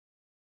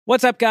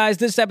What's up, guys?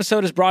 This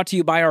episode is brought to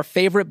you by our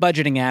favorite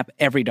budgeting app,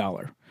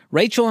 EveryDollar.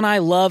 Rachel and I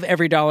love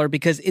EveryDollar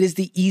because it is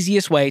the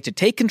easiest way to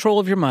take control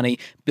of your money,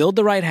 build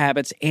the right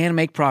habits, and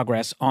make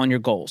progress on your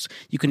goals.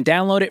 You can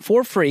download it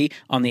for free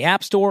on the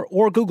App Store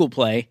or Google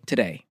Play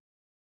today.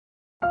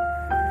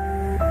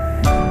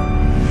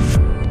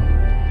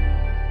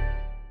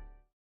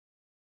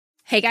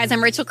 Hey guys,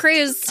 I'm Rachel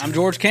Cruz. I'm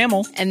George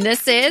Camel. And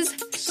this is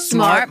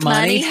Smart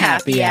Money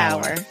Happy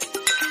Hour.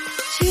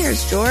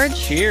 Cheers, George.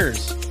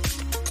 Cheers.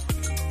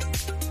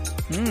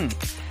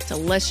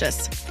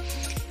 Delicious.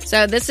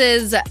 So this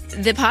is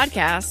the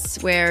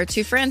podcast where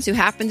two friends who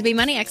happen to be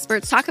money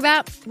experts talk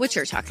about what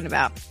you're talking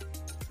about.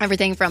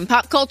 Everything from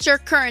pop culture,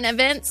 current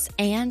events,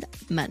 and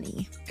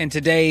money. And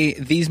today,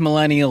 these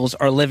millennials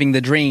are living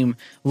the dream.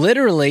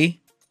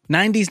 Literally,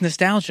 90s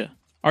nostalgia.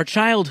 Our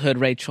childhood,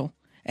 Rachel.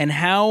 And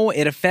how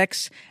it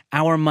affects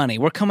our money.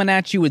 We're coming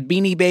at you with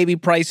Beanie Baby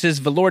prices,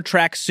 velour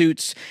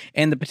tracksuits,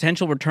 and the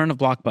potential return of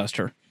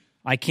Blockbuster.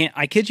 I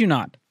kid you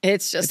not.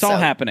 It's all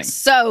happening.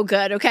 So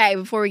good. Okay,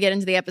 before we get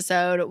into the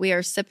episode, we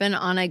are sipping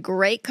on a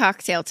great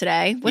cocktail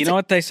today. You know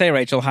what they say,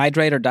 Rachel?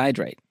 Hydrate or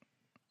dihydrate.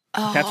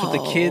 Oh, that's what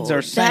the kids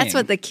are saying. That's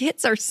what the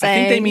kids are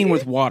saying. I think they mean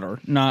with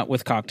water, not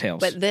with cocktails.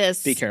 But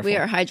this, be careful. We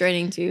are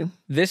hydrating too.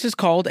 This is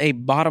called a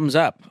bottoms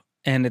up,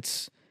 and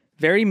it's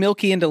very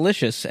milky and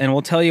delicious, and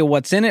we'll tell you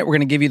what's in it. We're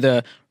going to give you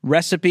the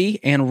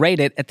recipe and rate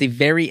it at the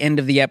very end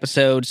of the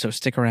episode, so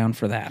stick around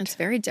for that. It's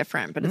very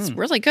different, but it's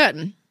really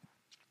good.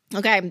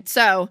 Okay,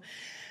 so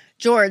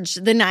George,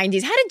 the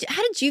 90s.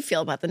 How did you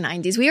feel about the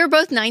 90s? We were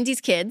both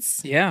 90s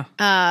kids. Yeah.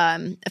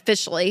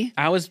 Officially.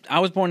 I was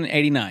born in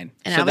 89.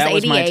 And so I was that 88.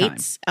 was my time.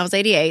 I was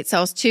 88, so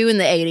I was 2 in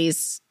the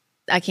 80s.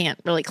 I can't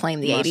really claim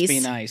the 80s. Must be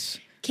nice.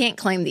 Can't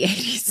claim the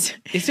 80s.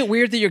 Is it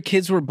weird that your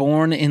kids were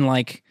born in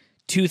like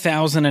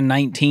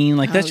 2019?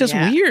 Like, that's just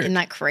weird. Isn't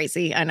that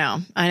crazy? I know.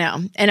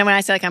 And when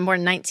I say like I'm born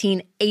in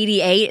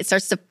 1988, it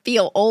starts to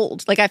feel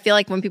old. Like I feel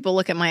like when people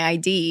look at my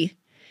ID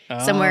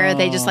somewhere,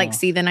 they just like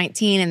see the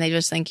 19 and they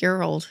just think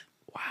you're old.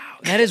 Wow.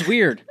 That is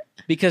weird.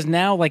 Because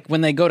now, like,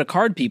 when they go to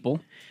card people,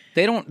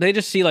 they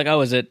just see like, oh,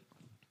 is it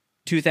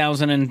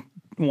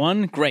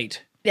 2001?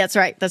 Great. That's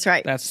right.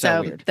 That's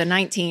so weird. The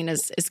 19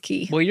 is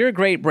key. Well, you're a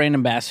great brand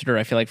ambassador,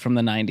 I feel like, from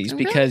the 90s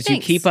because really?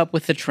 you keep up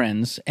with the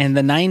trends, and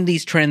the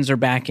 90s trends are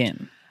back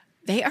in.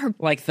 They are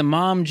like the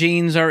mom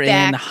jeans are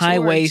in,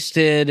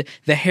 high-waisted,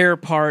 the hair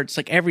parts,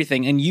 like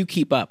everything, and you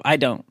keep up. I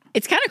don't.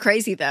 It's kind of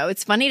crazy, though.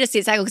 It's funny to see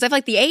it cycle because I feel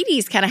like the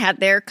 80s kind of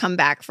had their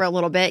comeback for a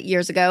little bit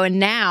years ago, and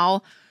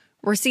now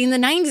we're seeing the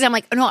 90s. I'm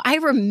like, no, I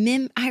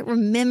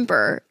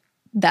remember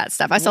that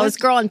stuff. I saw this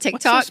girl on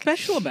TikTok. What's so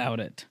special about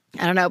it?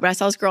 I don't know, but I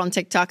saw this girl on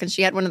TikTok, and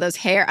she had one of those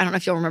hair. I don't know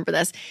if you'll remember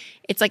this.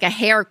 It's like a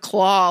hair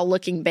claw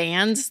looking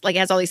band, like it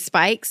has all these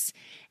spikes,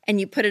 and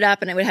you put it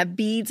up, and it would have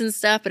beads and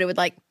stuff, but it would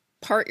like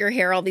part your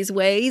hair all these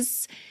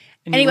ways.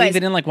 And you leave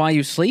it in like while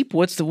you sleep?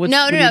 No,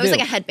 it was like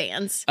a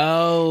headband.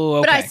 Oh,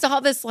 okay. But I saw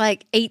this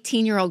like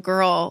 18-year-old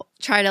girl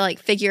try to like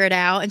figure it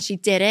out, and she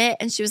did it,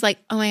 and she was like,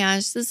 oh my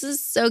gosh, this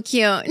is so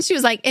cute. And she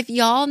was like, if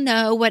y'all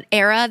know what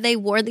era they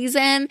wore these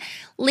in,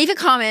 leave a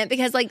comment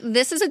because like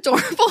this is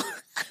adorable.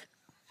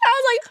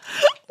 I was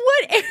like,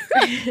 what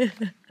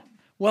era?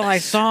 Well, I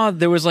saw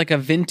there was like a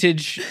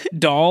vintage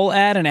doll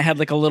ad, and it had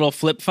like a little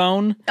flip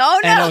phone. Oh,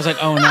 no. And I was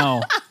like, oh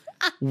no,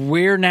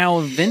 we're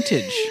now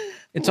vintage.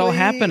 It's all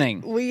happening.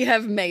 We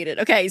have made it.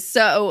 Okay,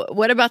 so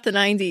what about the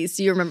 90s?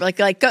 Do you remember?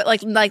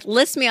 Like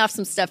list me off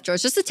some stuff,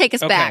 George, just to take us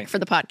back for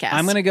the podcast.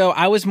 I'm gonna go.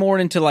 I was more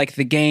into like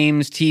the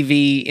games,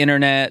 TV,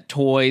 internet,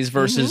 toys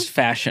versus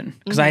fashion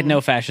because I had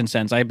no fashion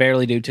sense. I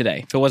barely do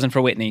today. If it wasn't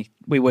for Whitney,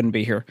 we wouldn't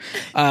be here.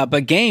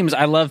 But games,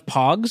 I love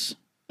Pogs.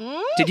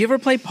 Did you ever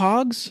play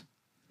Pogs?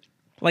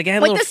 Like I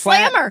had like a little the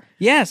slammer.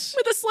 Yes.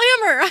 With the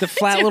slammer. The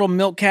flat little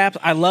milk caps.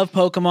 I love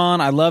Pokemon.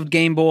 I loved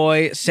Game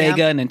Boy,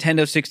 Sega,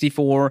 Nintendo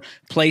 64,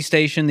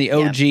 PlayStation, the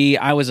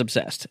OG. I was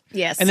obsessed.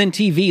 Yes. And then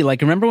TV.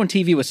 Like, remember when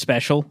TV was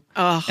special?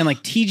 Oh. And like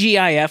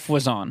TGIF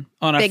was on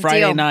a Big Friday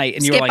deal. night.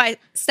 And you were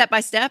like, Step by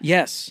Step?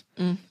 Yes.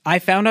 I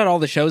found out all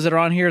the shows that are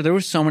on here. There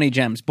were so many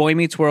gems. Boy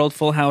Meets World,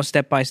 Full House,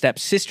 Step by Step,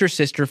 Sister,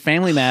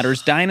 Family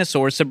Matters,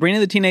 Dinosaurs, Sabrina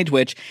the Teenage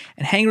Witch,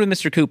 and Hanging with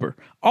Mr. Cooper.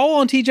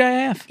 All on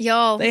TGIF.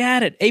 Yo. They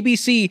had it.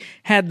 ABC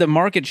had the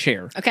market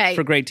share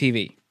for great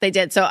TV. They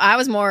did. So I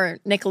was more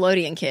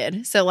Nickelodeon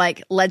kid. So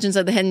like Legends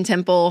of the Hidden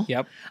Temple.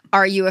 Yep.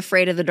 Are You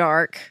Afraid of the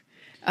Dark?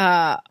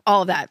 All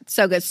of that.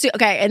 So good.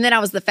 Okay. And then I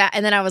was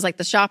like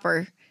the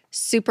shopper.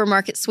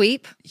 Supermarket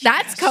Sweep.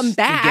 That's come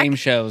back. The game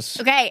shows.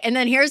 Okay, and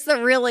then here's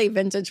the really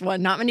vintage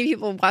one. Not many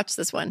people watch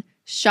this one.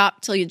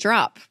 Shop Till You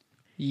Drop.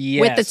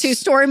 Yes. With the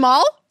two-story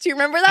mall. Do you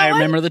remember that one? I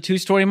remember the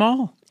two-story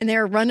mall. And they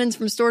were running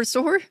from store to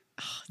store.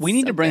 Oh, we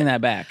need to bring that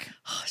back.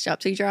 Oh, Shop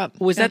Till You Drop.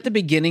 Was that the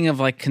beginning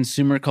of like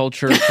consumer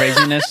culture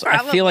craziness?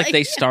 I feel like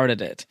they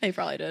started it. They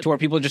probably did. To where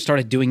people just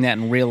started doing that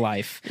in real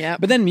life. Yeah.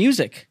 But then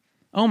music.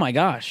 Oh my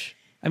gosh.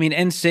 I mean,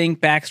 NSYNC,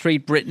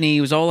 Backstreet, Britney,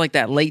 it was all like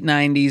that late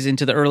 90s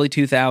into the early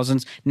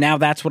 2000s. Now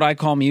That's What I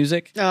Call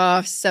Music.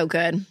 Oh, so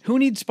good. Who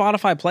needs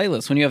Spotify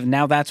playlists when you have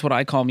Now That's What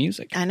I Call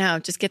Music? I know.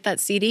 Just get that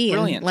CD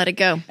Brilliant. and let it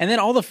go. And then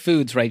all the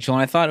foods, Rachel.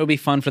 And I thought it would be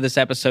fun for this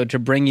episode to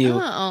bring you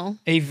Oh.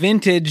 a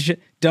vintage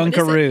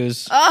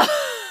Dunkaroos.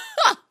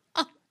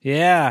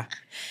 Yeah.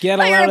 Get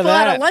a I lot gotta of pull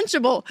out that. a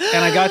Lunchable.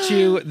 And I got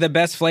you the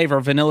best flavor,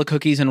 vanilla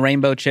cookies and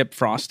rainbow chip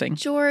frosting.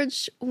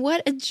 George,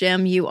 what a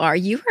gem you are.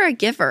 You are a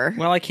giver.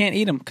 Well, I can't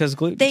eat them because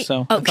gluten. They-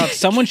 so I okay. thought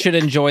someone should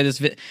enjoy this.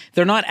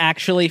 They're not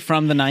actually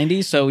from the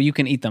 90s, so you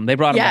can eat them. They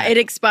brought them Yeah, back. it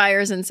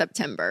expires in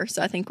September,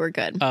 so I think we're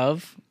good.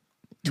 Of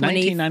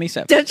 20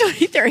 1997.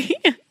 23.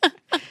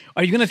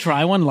 Are you going to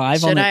try one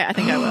live on Should the... I? I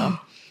think I will.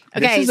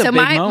 This Okay, is a so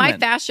big my moment.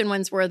 fashion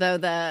ones were though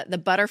the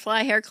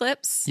butterfly hair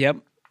clips. Yep.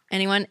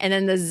 Anyone? And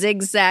then the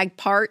zigzag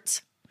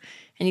part.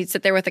 And you'd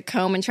sit there with a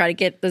comb and try to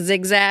get the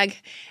zigzag.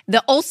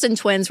 The Olsen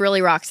twins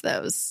really rocked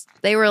those.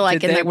 They were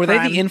like in their Were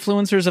prime. they the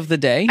influencers of the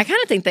day? I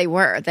kind of think they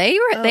were. They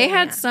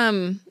had yeah.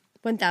 some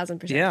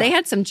 1,000%. Yeah. they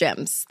had some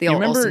gems. The You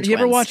old remember? Olsen Do you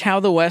ever twins. watch How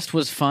the West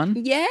Was Fun?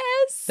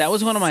 Yes. That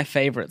was one of my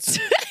favorites.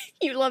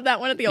 You love that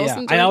one at the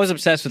Olsen twins. I was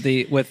obsessed with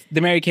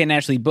the Mary Kay and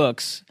Ashley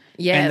books.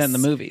 Yes. And then the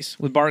movies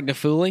with Bart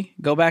Gaffuli.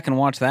 Go back and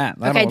watch that.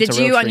 Okay, did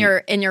you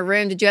in your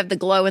room, did you have the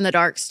glow in the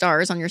dark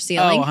stars on your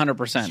ceiling? Oh,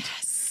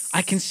 100%.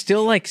 I can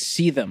still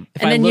see them.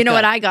 If And I then you look know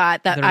what up. I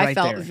got that They're I right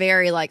felt there.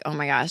 very like, oh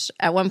my gosh.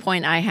 At one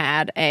point I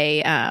had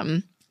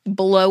a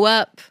blow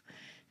up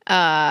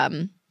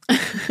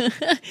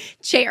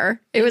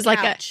chair. It was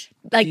couch.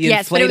 like The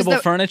yes, but it was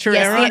inflatable furniture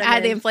yes, era? I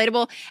had the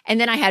inflatable, and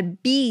then I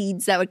had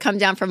beads that would come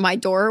down from my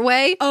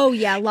doorway. Oh,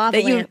 yeah. Lava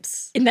that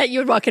lamps. and that you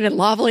would walk in and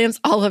lava lamps,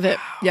 all of it.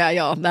 Yeah,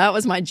 y'all, that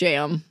was my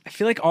jam. I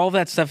feel like all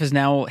that stuff is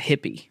now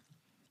hippie.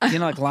 You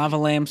know, like lava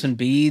lamps and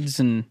beads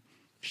and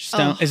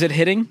stone. Is it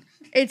hitting?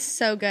 It's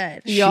so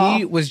good. She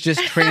Y'all. was just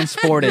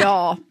transported.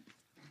 Y'all,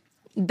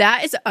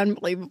 that is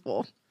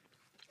unbelievable.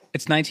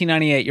 It's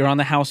 1998. You're on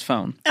the house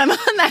phone. I'm on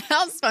the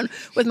house phone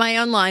with my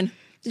own line.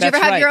 Did That's you ever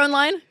have right. your own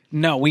line?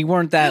 No, we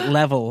weren't that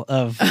level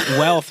of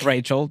wealth,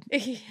 Rachel.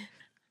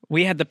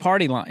 We had the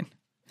party line.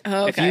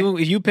 Oh, If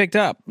you picked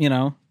up, I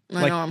know.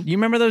 you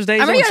remember those days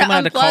I remember when you had someone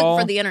to had to call?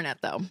 unplug for the internet,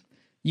 though.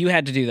 You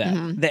had to do that.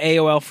 The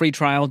AOL free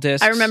trial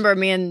discs. I remember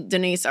me and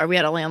Denise, we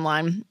had a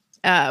landline.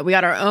 We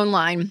got our own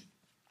line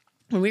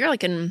when we were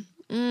like in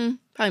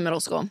probably middle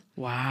school.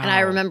 Wow. And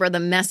I remember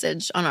the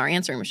message on our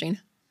answering machine.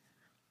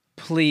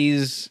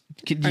 Please,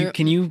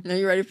 can you Are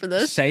you ready for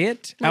this? say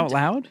it out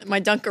loud?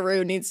 My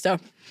Dunkaroo needs to.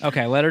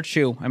 Okay, let her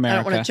chew, America.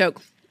 I don't want to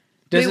choke.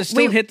 Does We- it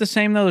still we- hit the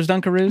same though, those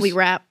Dunkaroos? We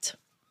rapped.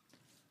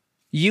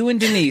 You and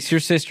Denise, your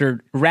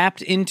sister,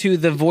 rapped into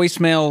the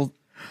voicemail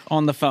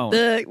on the phone.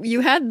 You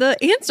had the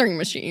answering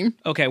machine.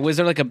 Okay, was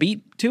there like a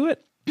beat to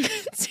it?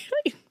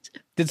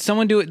 Did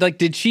someone do it? Like,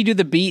 did she do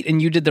the beat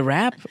and you did the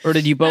rap, or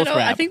did you both rap?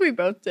 I think we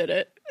both did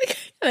it.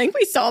 I think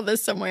we saw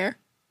this somewhere.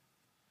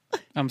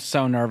 I'm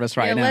so nervous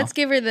right Yeah, now. let's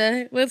give her a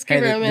Hey,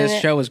 minute.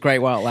 this show was great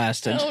while it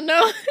lasted. Oh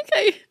no.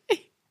 Okay.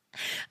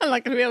 I'm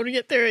not gonna be able to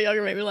get through it. Y'all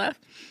gonna make me laugh.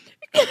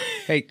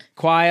 Hey,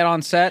 quiet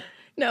on set.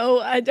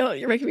 No, I don't.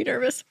 You're making me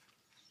nervous.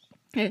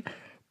 Okay.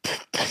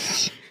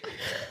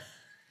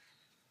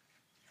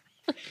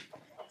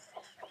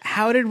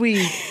 How did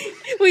we?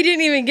 We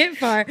didn't even get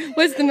far.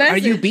 What's the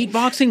message? Are you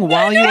beatboxing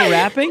while you were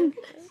rapping?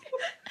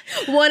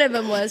 One of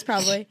them was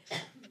probably.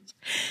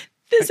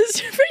 This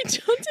is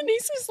Rachel and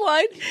Denise's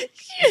line.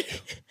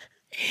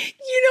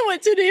 You know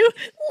what to do.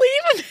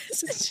 Leave a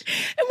message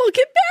and we'll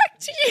get back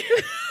to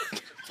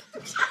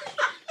you.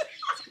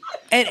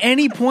 At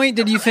any point,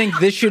 did you think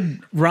this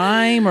should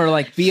rhyme or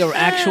like be an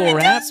actual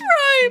rap? That's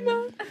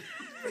rhyme.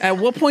 At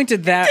what point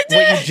did that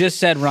what you just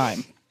said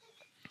rhyme?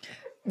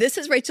 This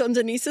is Rachel and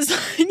Denise's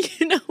line.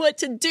 You know what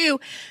to do.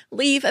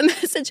 Leave a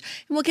message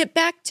and we'll get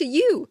back to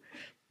you.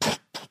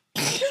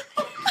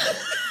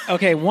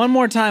 Okay, one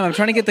more time. I'm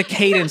trying to get the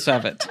cadence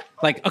of it.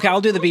 Like, okay,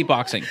 I'll do the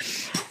beatboxing.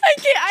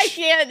 I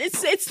can't.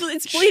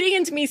 It's bleeding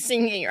into me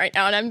singing right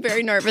now, and I'm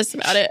very nervous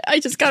about it. I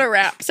just got to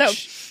rap. So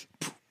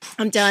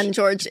I'm done,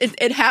 George.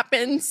 It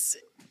happens.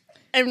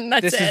 And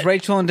that's This it. is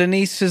Rachel and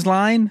Denise's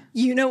line.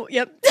 You know,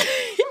 yep.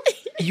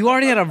 You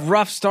already had a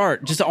rough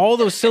start. Just all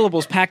those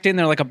syllables packed in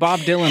there like a Bob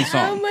Dylan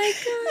song. Oh my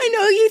god. I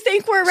know you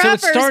think we're So it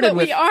rappers, started but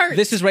with, we aren't.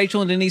 this is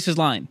Rachel and Denise's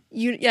line.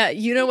 You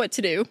know what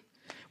to do.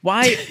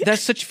 Why?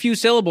 That's such few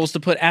syllables to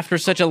put after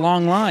such a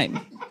long line.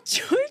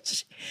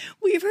 George,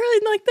 we were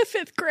in like the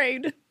 5th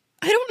grade.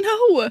 I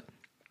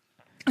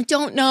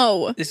don't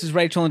know. This is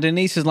Rachel and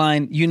Denise's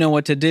line. You know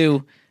what to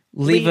do.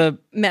 Leave a,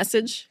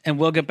 message. and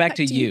we'll get back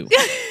to you.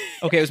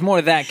 Okay, it was more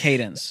of that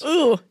cadence.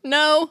 Ooh,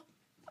 no.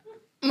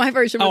 My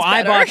version was Oh, I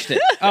better. botched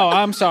it. Oh,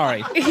 I'm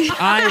sorry.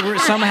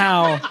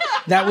 Somehow,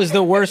 that was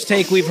the worst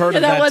take we've heard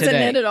of That that wasn't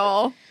today. it at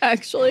all,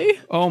 actually.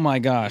 Oh my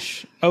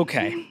gosh.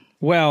 Okay.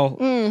 Well,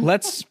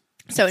 let's.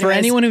 So For anyways.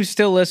 anyone who's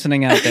still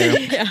listening out there,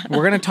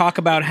 we're going to talk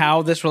about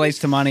how this relates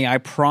to money. I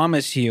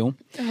promise you.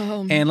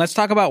 And let's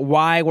talk about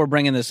why we're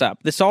bringing this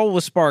up. This all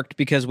was sparked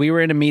because we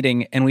were in a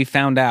meeting and we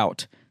found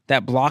out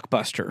that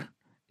Blockbuster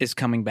is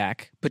coming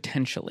back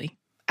potentially.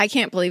 I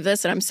can't believe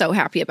this, and I'm so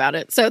happy about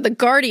it. So, The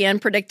Guardian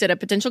predicted a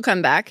potential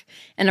comeback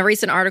in a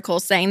recent article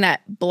saying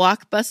that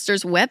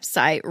Blockbuster's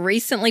website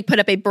recently put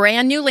up a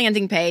brand new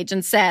landing page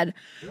and said,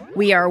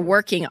 "We are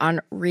working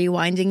on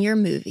rewinding your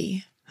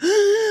movie."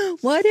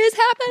 What is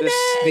happening?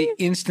 The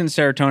instant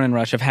serotonin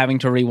rush of having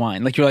to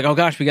rewind. Like, you're like, oh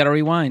gosh, we got to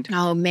rewind.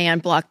 Oh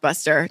man,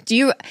 Blockbuster.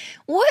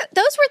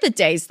 Those were the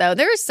days though.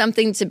 There is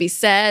something to be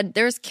said.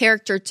 There's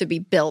character to be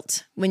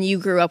built when you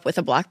grew up with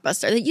a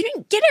Blockbuster. That you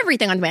didn't get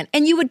everything on demand.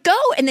 And you would go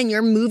and then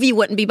your movie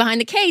wouldn't be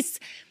behind the case.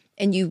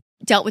 And you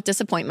dealt with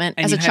disappointment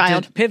And as you a had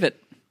child. to pivot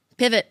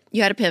Pivot.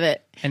 You had to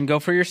pivot. and go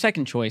for your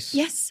second choice.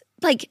 Yes.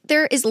 Like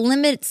there is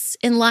limits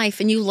in life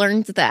and you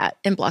learned that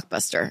in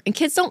Blockbuster. And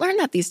kids don't learn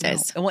that these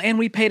days. Well, and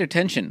we paid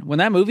attention. When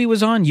that movie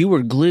was on, you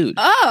were glued.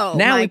 Oh,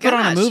 now my we put on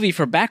a gosh. movie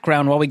for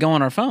background while we go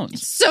on our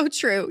phones. So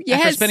true.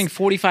 Yes. After spending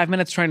 45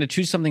 minutes trying to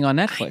choose something on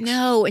Netflix.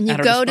 No, and you at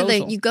our go to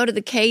disposal.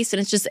 the case and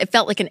it's just it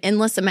felt like an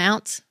endless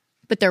amount,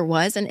 but there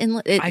was an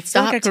endless. It I feel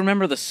stopped. like I can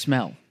remember the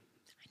smell.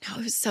 No,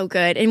 it was so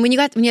good. And when you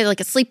had like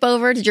a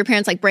sleepover, did your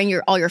parents like bring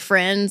all your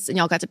friends and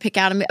y'all got to pick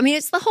out? I mean,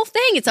 it's the whole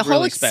thing. It's a whole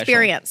Really special.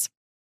 experience.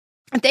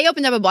 If they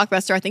opened up a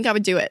Blockbuster, I think I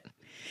would do it.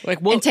 Like,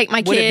 well, And take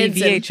my would it kids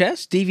be and-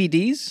 VHS,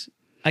 DVDs?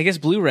 I guess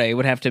Blu-ray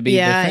would have to be.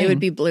 Yeah, the thing. it would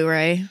be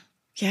Blu-ray.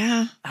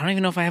 Yeah, I don't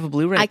even know if I have a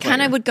Blu-ray. I kind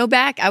player. of would go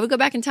back. I would go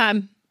back in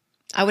time.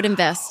 I would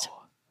invest.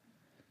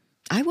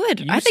 I would.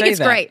 You I think say it's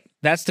that. great.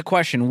 That's the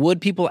question.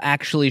 Would people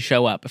actually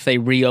show up if they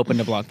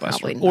reopened a Blockbuster,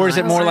 Probably or is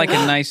it not. more like a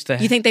nice to?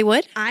 You think they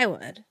would? I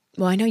would.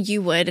 Well, I know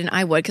you would, and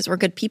I would because we're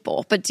good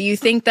people. But do you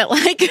think that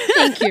like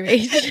Thank you,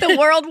 Rach. the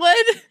world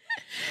would?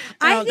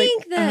 I don't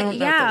think think- I that, don't know if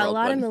the yeah, a world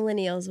lot of would.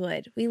 millennials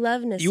would. We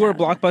love nostalgia. You were a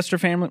Blockbuster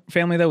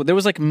family though. There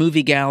was like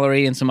Movie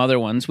Gallery and some other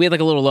ones. We had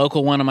like a little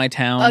local one in my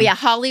town. Oh yeah,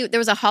 Hollywood. There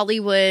was a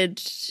Hollywood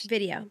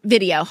video.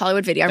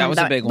 Hollywood video. I That remember was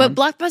a that. big But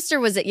one. Blockbuster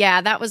was it?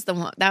 Yeah, that was the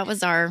one. That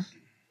was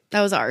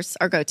ours,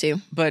 our go-to.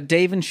 But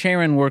Dave and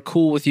Sharon were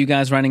cool with you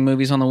guys renting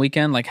movies on the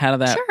weekend. Like, how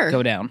did that Sure.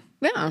 go down?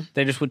 Yeah.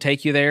 They just would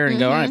take you there and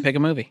go, all right, pick a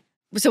movie.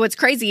 So what's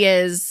crazy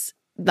is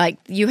like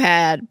you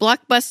had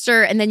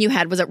Blockbuster, and then you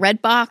had was it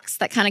Redbox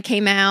that kind of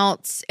came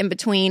out in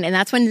between, and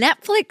that's when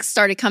Netflix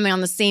started coming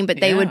on the scene. But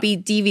they Yeah. would be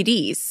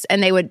DVDs,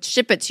 and they would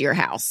ship it to your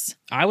house.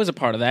 I was a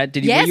part of that.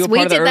 Did you? Yes, were you a we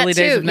part of the did that early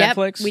too. days of Yep,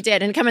 Netflix? we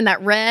did, and come in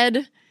that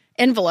red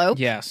envelope.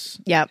 Yes.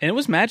 Yep. And it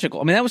was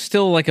magical. I mean, that was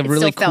still like a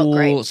really still felt cool,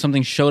 great.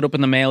 something showed up in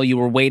the mail. You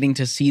were waiting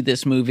to see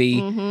this movie.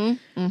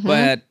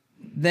 But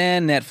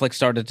then Netflix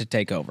started to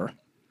take over.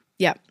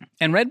 Yep.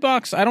 And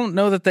Redbox, I don't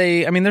know that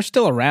they're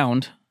still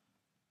around.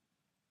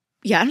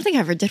 Yeah, I don't think I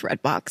ever did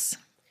Redbox.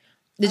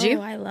 Did Oh, you?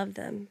 I love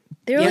them.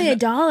 They're only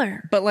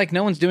 $1. But like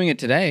no one's doing it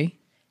today.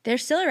 They're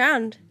still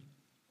around.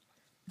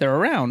 They're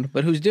around,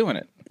 but who's doing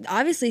it?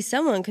 Obviously,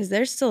 someone because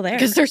they're still there.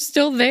 Because they're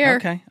still there.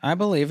 Okay, I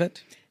believe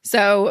it.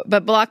 So,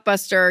 but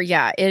Blockbuster,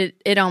 yeah,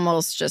 it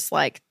almost just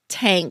like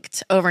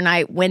tanked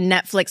overnight when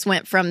Netflix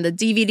went from the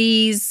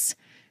DVDs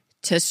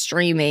to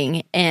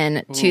streaming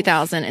in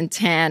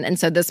 2010. And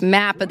so this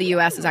map of the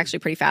US is actually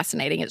pretty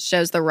fascinating. It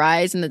shows the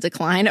rise and the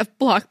decline of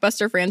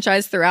Blockbuster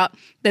franchise throughout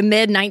the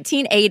mid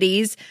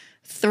 1980s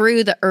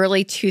through the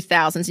early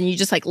 2000s. And you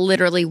just like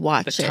literally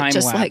watch The it. time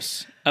Just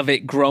lapse of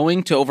it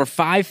growing to over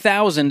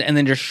 5,000 and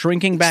then just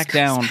shrinking back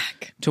down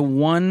to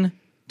one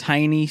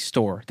tiny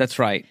store. That's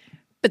right.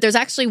 but there's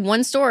actually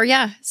one store,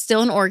 yeah,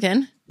 still in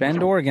Oregon.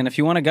 Bend, Oregon. If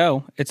you want to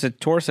go, it's a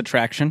tourist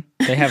attraction.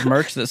 They have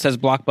merch that says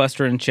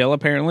Blockbuster and Chill.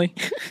 Apparently,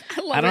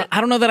 I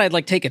don't know that I'd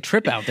like take a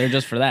trip out there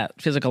just for that.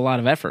 It feels like a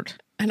lot of effort.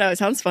 I know, it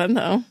sounds fun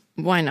though.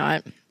 Why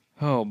not?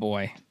 Oh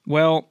boy.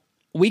 Well,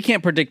 we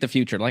can't predict the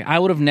future. Like I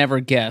would have never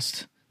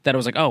guessed that it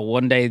was like, oh,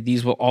 one day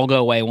these will all go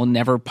away. We'll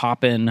never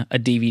pop in a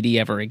DVD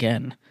ever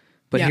again.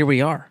 But Yeah. here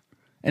we are.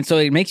 And so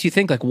it makes you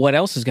think like, what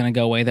else is going to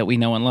go away that we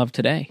know and love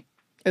today?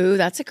 Ooh,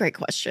 that's a great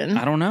question.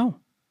 I don't know.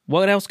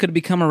 What else could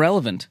become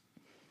irrelevant?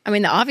 I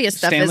mean, the obvious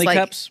stuff Stanley is like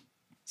Cups?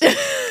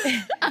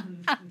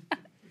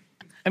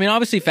 I mean,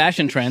 obviously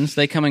fashion trends,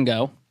 they come and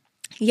go.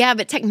 yeah,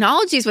 but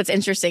technology is what's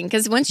interesting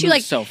because once you Moves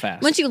like so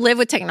fast. once you live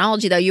with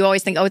technology though, you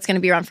always think, oh, it's going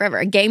to be around forever.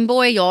 A Game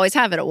Boy, you'll always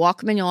have it. A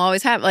Walkman, you'll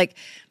always have it. Like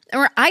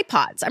or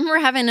iPods. I remember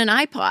having an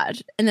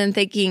iPod and then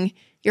thinking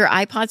your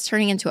iPod's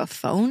turning into a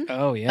phone.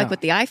 Oh, yeah. Like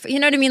with the iPhone, you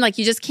know what I mean? Like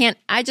you just can't.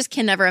 I just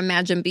can never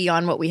imagine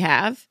beyond what we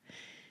have.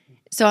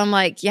 So I'm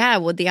like, yeah,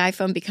 would the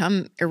iPhone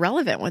become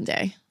irrelevant one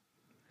day?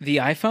 The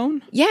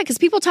iPhone? Yeah, because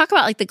people talk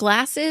about like the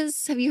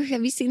glasses. Have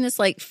you seen this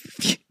like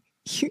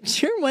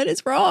future? What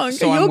is wrong?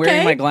 So Are you I'm wearing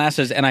okay? my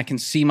glasses and I can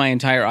see my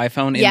entire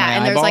iPhone in Yeah, my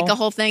and there's eyeball. like a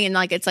whole thing, and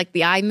like it's like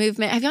the eye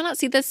movement. Have y'all not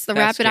seen this? The That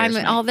rapid eye scares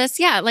movement, me. all this.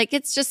 Yeah, like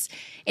it's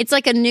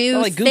like a new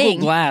Well, like Google thing.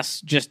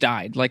 Glass just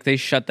died. Like they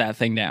shut that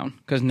thing down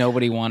because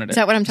nobody wanted it. Is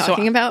that what I'm So,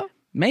 talking about?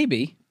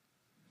 Maybe.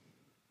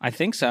 I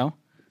think so.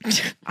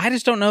 I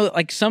just don't know.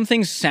 Like some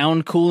things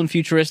sound cool and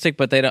futuristic,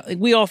 but they don't. Like,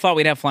 we all thought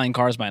we'd have flying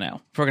cars by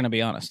now. If we're going to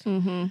be honest,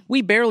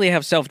 we barely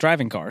have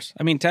self-driving cars.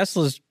 I mean,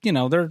 Tesla's.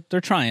 They're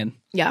trying.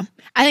 Yeah,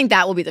 I think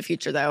that will be the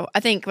future, though. I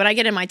think when I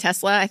get in my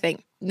Tesla, I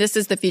think this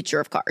is the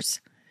future of cars.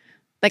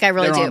 Like I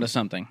really They're do. onto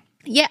something.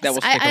 Yes, that will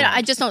stick I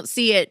around. just don't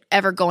see it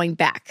ever going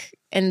back,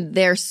 and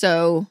they're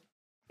so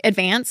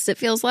advanced, it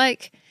feels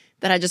like,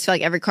 that I just feel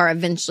like every car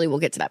eventually will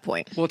get to that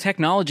point. Well,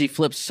 technology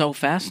flips so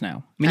fast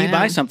now. I mean, I you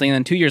buy know. something, and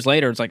then 2 years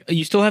later, it's like,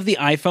 you still have the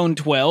iPhone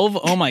 12?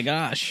 Oh my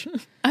gosh.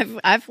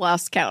 I've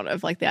lost count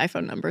of like the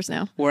iPhone numbers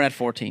now. We're at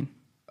 14.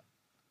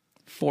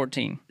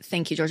 14.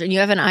 Thank you, George. And you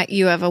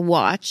have a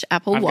watch,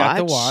 Apple I've Watch. got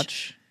the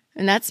watch.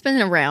 And that's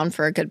been around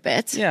for a good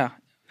bit. Yeah.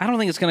 I don't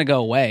think it's going to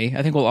go away.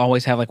 I think we'll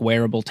always have like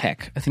wearable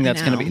tech. I think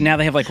that's going to know. be. Now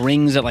they have like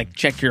rings that like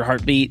check your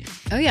heartbeat.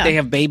 Oh, yeah. They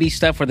have baby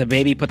stuff where the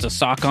baby puts a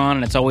sock on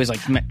and it's always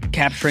like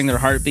capturing their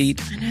heartbeat.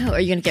 I know.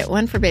 Are you going to get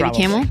one for baby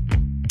Probably. camel?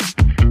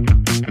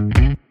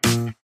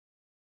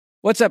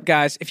 What's up,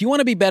 guys? If you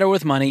want to be better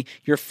with money,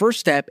 your first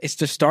step is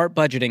to start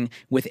budgeting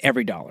with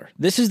EveryDollar.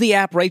 This is the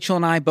app Rachel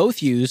and I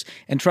both use,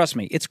 and trust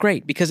me, it's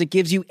great because it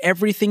gives you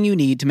everything you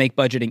need to make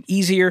budgeting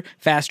easier,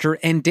 faster,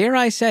 and dare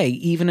I say,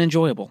 even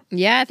enjoyable.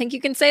 Yeah, I think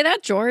you can say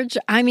that, George.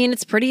 I mean,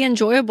 it's pretty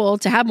enjoyable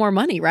to have more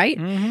money, right?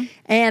 Mm-hmm.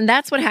 And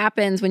that's what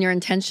happens when you're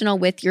intentional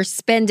with your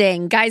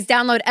spending. Guys,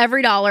 download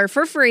EveryDollar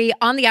for free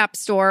on the App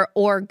Store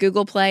or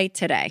Google Play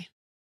today.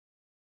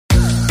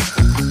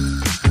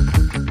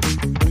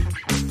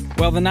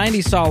 Well, the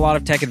 90s saw a lot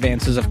of tech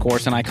advances, of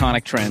course, and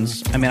iconic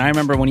trends. I mean, I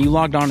remember when you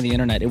logged onto the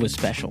internet, it was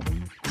special.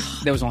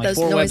 There was only Those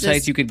 4 noises.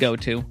 websites you could go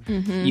to.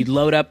 You'd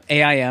load up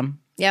AIM,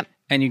 Yep.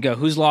 and you'd go,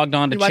 who's logged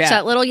on to Watch chat?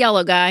 that little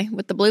yellow guy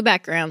with the blue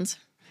background.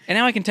 And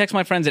now I can text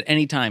my friends at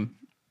any time,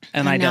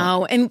 and I don't.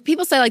 No, and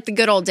people say like the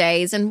good old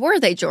days, and were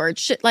they,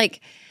 George?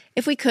 Like,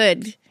 if we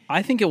could,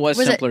 I think it was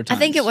was simpler it? times. I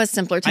think it was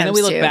simpler times. I know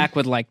we look too. back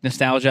with like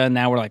nostalgia, and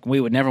now we're like, we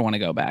would never want to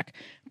go back.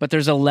 But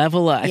there's a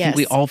level, I think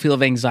we Yes. all feel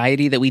of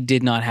anxiety that we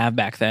did not have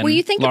back then, Well,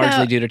 you think largely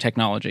about- due to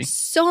technology.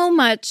 So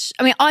much.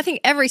 I mean, I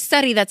think every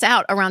study that's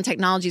out around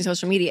technology and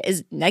social media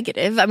is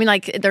negative. I mean,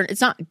 like,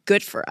 it's not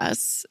good for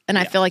us, and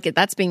I feel like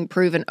that's being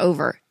proven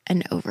over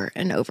and over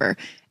and over.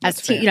 As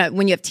fair.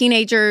 when you have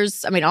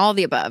teenagers, I mean, all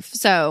the above.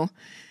 So,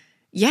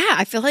 yeah,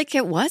 I feel like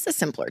it was a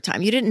simpler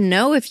time. You didn't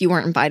know if you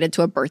weren't invited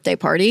to a birthday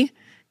party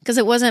because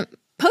it wasn't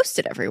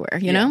posted everywhere.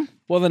 You know.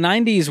 Well, the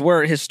 90s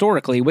were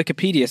historically,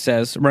 Wikipedia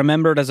says,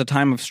 remembered as a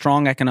time of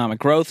strong economic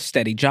growth,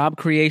 steady job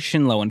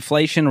creation, low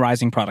inflation,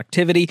 rising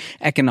productivity,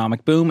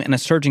 economic boom, and a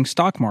surging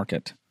stock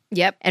market.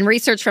 Yep. And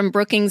research from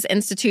Brookings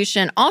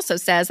Institution also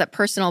says that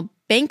personal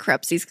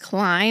bankruptcies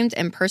climbed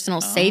and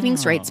personal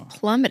savings rates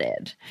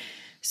plummeted.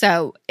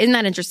 So isn't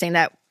that interesting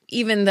that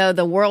even though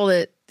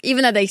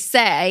even though they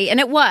say, and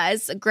it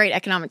was a great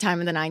economic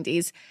time in the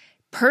 90s,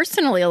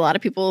 personally, a lot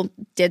of people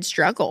did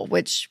struggle,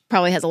 which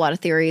probably has a lot of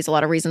theories, a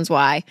lot of reasons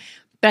why.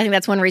 But I think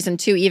that's one reason,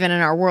 too, even in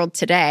our world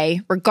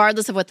today,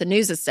 regardless of what the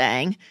news is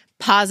saying,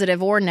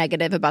 positive or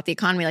negative about the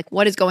economy, like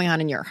what is going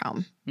on in your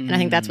home. And I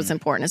think that's what's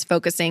important is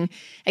focusing,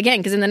 again,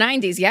 because in the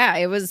 90s, yeah,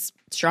 it was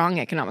strong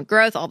economic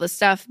growth, all this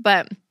stuff,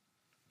 but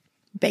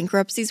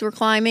bankruptcies were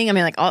climbing. I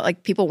mean,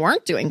 like people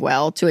weren't doing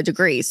well to a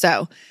degree.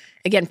 So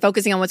again,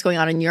 focusing on what's going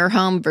on in your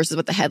home versus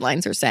what the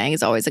headlines are saying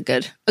is always a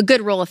good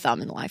rule of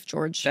thumb in life,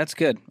 George. That's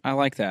good. I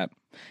like that.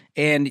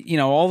 And,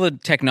 all the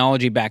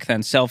technology back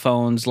then, cell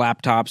phones,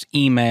 laptops,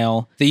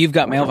 email, the You've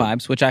Got Mail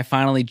vibes, which I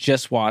finally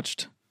just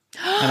watched.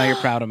 I know you're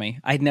proud of me.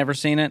 I'd never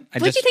seen it.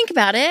 What did you think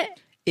about it?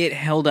 It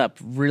held up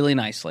really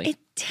nicely. It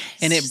did.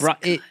 And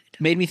it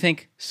made me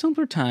think,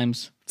 simpler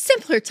times,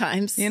 Simpler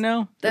times. There's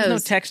no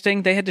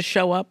texting. They had to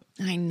show up.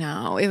 I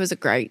know. It was a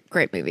great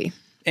movie.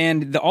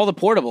 And all the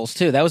portables,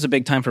 too. That was a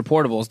big time for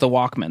portables. The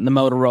Walkman, the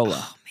Motorola.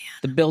 Oh,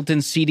 The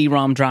built-in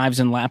CD-ROM drives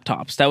and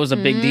laptops. That was a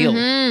big deal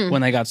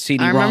when they got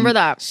CD-ROM. I remember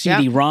that.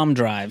 CD-ROM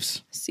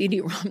drives.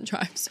 CD-ROM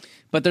drives.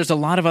 But there's a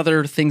lot of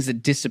other things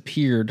that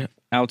disappeared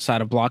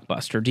outside of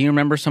Blockbuster. Do you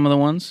remember some of the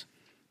ones?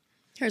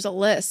 Here's a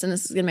list, and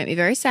this is going to make me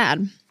very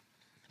sad.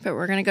 But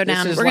we're going to go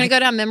down. is We're going like to go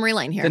down memory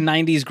lane here. The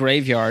 90s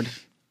graveyard.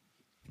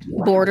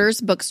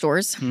 Borders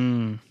bookstores.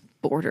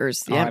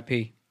 Borders. Yeah.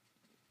 R.I.P.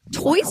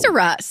 Toys R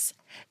Us.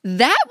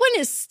 That one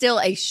is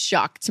still a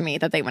shock to me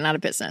that they went out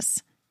of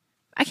business.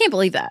 I can't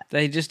believe that.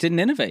 They just didn't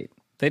innovate.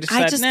 They just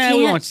I said, just we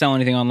can't won't sell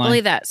anything online.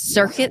 Believe that.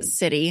 Circuit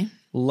City.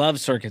 Love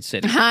Circuit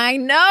City. I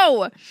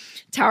know.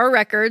 Tower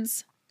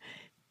Records.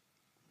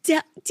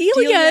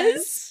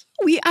 Delia's.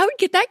 I would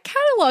get that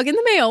catalog in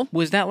the mail.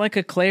 Was that like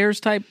a Claire's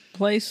type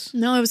place?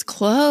 No, it was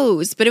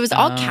closed, but it was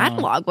all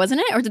catalog, wasn't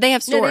it? Or did they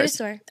have stores? No, they had a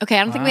store. Okay,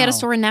 I don't think we had a Wow.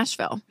 store in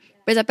Nashville.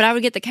 But I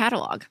would get the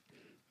catalog.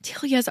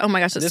 Delia's. Oh my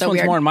gosh, that's This so one's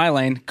weird. more in my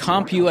lane.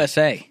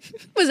 CompUSA.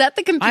 Was that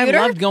the I computer?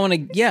 loved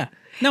going to, yeah.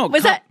 No,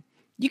 Was that-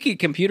 You could get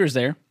computers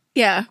there.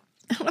 Yeah.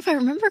 I don't know if I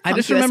remember. I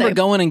just CompUSA. remember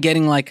going and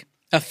getting like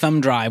a thumb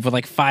drive with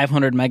like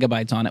 500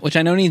 megabytes on it, which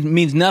I know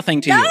means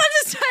nothing to you.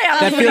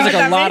 That feels like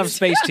a lot of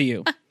space to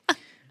you.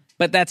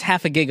 But that's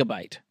half a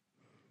gigabyte.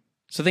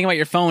 So think about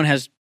your phone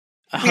has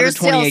You're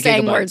still 128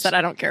 saying gigabytes. words that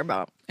I don't care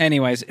about.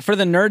 Anyways, for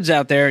the nerds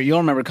out there, you'll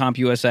remember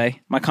CompUSA.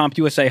 My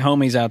CompUSA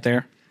homies out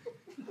there.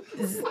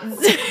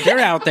 They're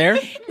out there.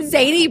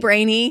 Zany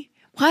Brainy.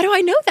 Why do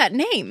I know that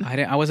name?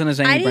 I wasn't a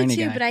Zany I did Brainy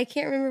too, guy. but I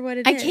can't remember what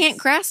it I is. can't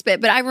grasp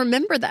it, but I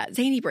remember that.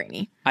 Zany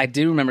Brainy. I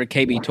do remember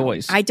KB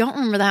Toys. I don't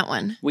remember that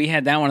one. We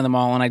had that one in the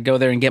mall, and I'd go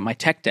there and get my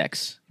tech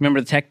decks. Remember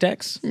the tech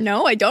decks?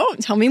 No, I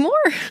don't. Tell me more.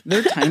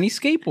 They're tiny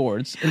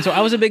skateboards. And so I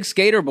was a big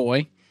skater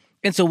boy.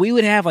 And so we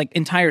would have like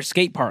entire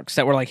skate parks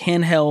that were like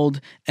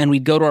handheld, and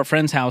we'd go to our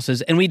friends'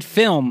 houses and we'd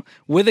film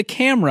with a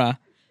camera,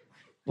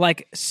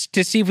 like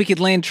to see if we could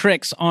land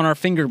tricks on our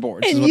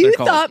fingerboards. is And what you they're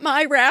called. thought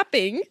my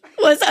rapping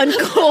was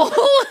uncool.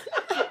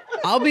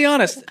 I'll be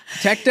honest,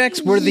 tech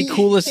decks were the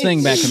coolest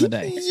thing back in the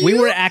day. We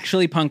were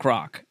actually punk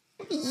rock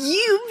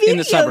You in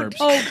the suburbs.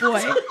 Oh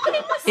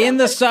boy. In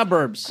the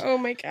suburbs. Oh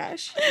my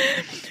gosh.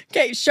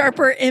 Okay,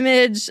 Sharper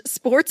Image,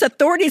 Sports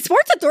Authority.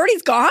 Sports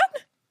Authority's gone?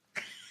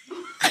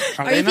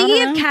 Are you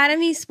thinking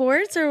Academy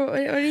Sports or what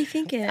are you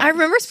thinking? I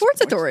remember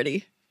Sports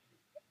Authority.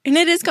 And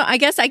it is gone. I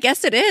guess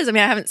it is. I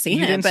mean, I haven't seen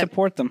You it, didn't but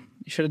support them.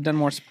 You should have done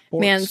more sports.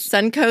 man,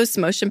 Suncoast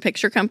Motion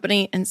Picture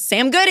Company and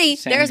Sam Goody.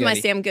 Sam There's my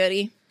Goody. Sam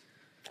Goody.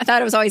 I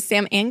thought it was always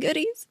Sam and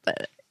Goodies,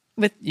 but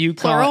with You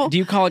plural. call it, do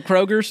you call it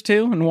Kroger's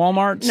too and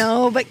Walmart's?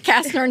 No, but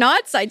Kastner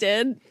Nuts, I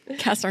did.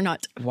 Kastner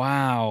Nut.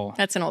 Wow.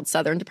 That's an old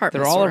Southern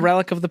department They're all store. a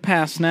relic of the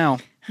past now.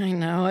 I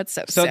know, it's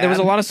so So sad. there was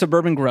a lot of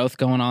suburban growth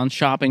going on,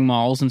 shopping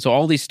malls, and so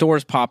all these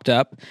stores popped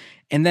up.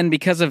 And then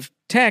because of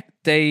tech,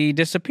 they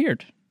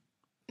disappeared.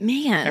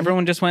 Man,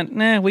 Everyone just went,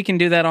 nah, we can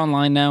do that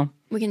online now.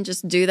 we can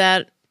just do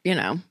that, you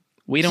know.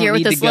 We don't Here with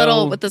need to this go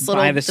little- with this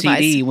little buy the device.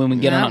 CD when we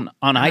get No,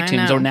 on I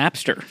iTunes know. or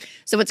Napster.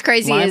 So what's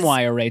crazy is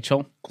LimeWire,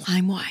 Rachel.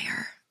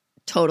 LimeWire.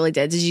 Totally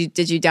did.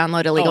 Did you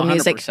download illegal 100%.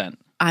 music?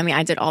 I mean,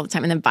 I did all the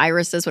time, and then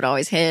viruses would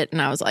always hit,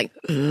 and I was like,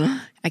 ugh,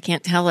 I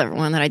can't tell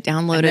everyone that I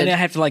downloaded. And then I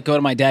have to like go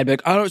to my dad, and be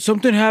like, oh,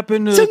 something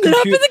happened to Something the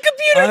happened to the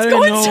computer. I It's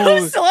don't going so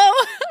know. slow.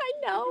 I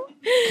know.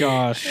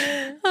 Gosh.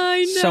 I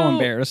know. So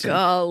embarrassing.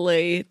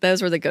 Golly.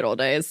 Those were the good old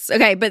days.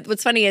 Okay, but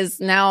what's funny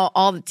is now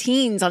all the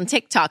teens on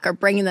TikTok are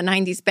bringing the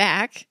 90s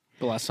back.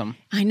 Bless them.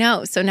 I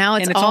know. So now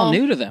And it's all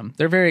new to them.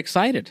 They're very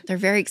excited. They're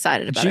very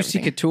excited about Juicy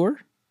everything. Couture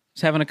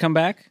is having a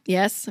comeback.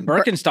 Yes.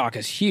 Birkenstock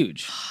is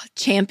huge.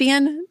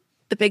 Champion,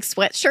 the big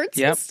sweatshirts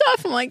Yep. and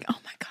stuff. I'm like, oh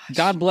my gosh.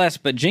 God bless,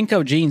 but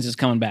Jinko jeans is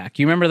coming back.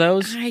 You remember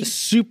those? The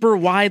super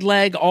wide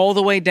leg all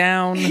the way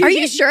down. Are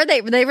you sure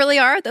they really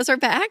are? Those are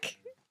back?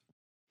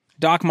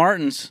 Doc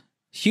Martens.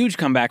 Huge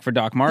comeback for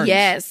Doc Martens.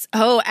 Yes.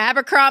 Oh,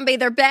 Abercrombie,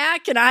 they're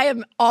back, and I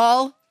am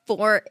all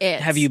for it.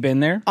 Have you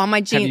been there? On my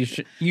Have jeans.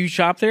 you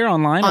shop there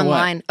online? Or what?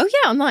 Online. Oh,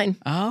 yeah, online.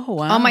 Oh,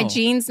 wow. All my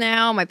jeans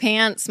now, my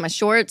pants, my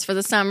shorts for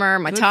the summer,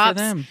 my Good for tops,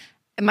 them.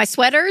 and my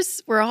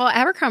sweaters were all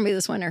Abercrombie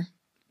this winter.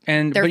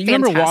 And They're but you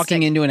remember fantastic.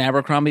 walking into an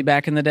Abercrombie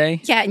back in the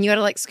day? Yeah, and you had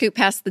to like scoot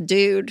past the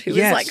dude who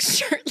Yes. was like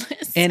shirtless.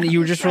 And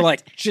you just were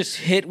like just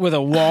hit with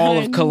a wall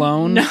of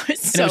cologne. No,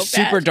 it's and so it was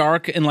super bad.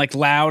 dark and like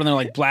loud, and they're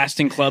like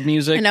blasting club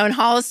music. I know, and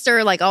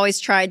Hollister like always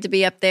tried to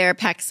be up there.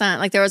 PacSun,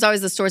 like there was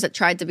always the stores that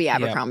tried to be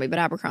Abercrombie, but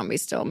Abercrombie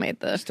still made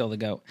the. Still the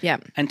goat. Yeah.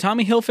 And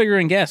Tommy Hilfiger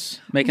and Guess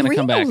making a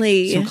comeback.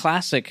 Really? Some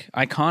classic,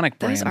 iconic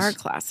brands. Those are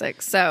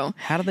classics. So,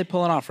 How do they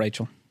pull it off,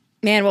 Rachel?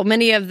 man, well,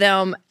 many of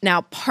them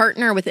now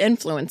partner with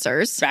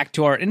influencers. Back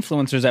to our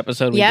influencers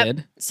episode we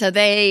did.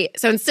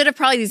 So instead of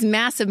probably these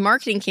massive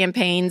marketing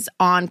campaigns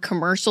on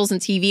commercials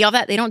and TV, all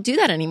that, they don't do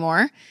that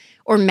anymore.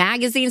 Or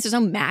magazines, there's no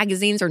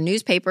magazines or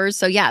newspapers.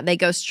 So yeah, they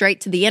go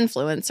straight to the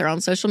influencer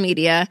on social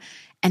media,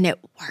 and it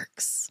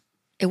works.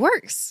 It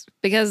works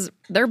because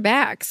they're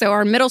back. So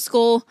our middle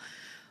school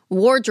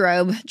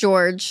wardrobe,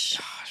 George,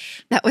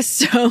 that was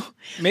so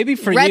Maybe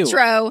for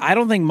retro. you. I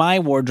don't think my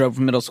wardrobe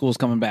from middle school is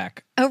coming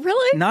back. Oh,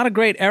 really? Not a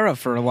great era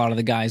for a lot of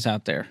the guys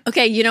out there.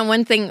 Okay, you know,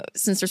 one thing,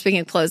 since we're speaking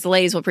of clothes, the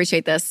ladies will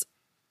appreciate this.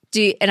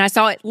 And I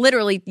saw it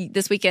literally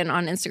this weekend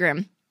on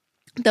Instagram.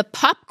 The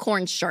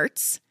popcorn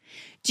shirts.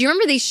 Do you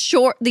remember these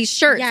shirts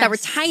that were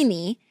Yes.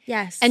 tiny?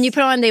 Yes. And you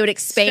put on, they would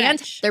expand.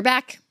 Stretch. They're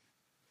back.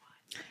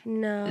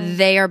 No.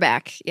 They are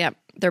back. Yep,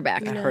 they're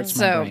back. That hurts my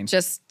So brain.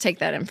 just take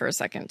that in for a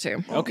second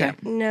too. Okay.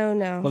 No.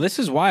 Well, this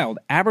is wild.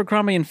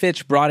 Abercrombie and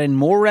Fitch brought in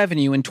more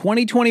revenue in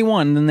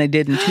 2021 than they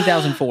did in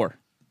 2004.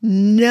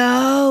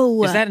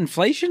 No. Is that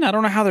inflation? I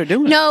don't know how they're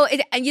doing it. No,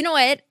 you know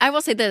what? I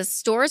will say this.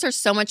 Stores are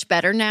so much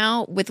better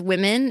now with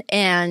women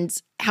and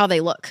how they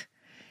look.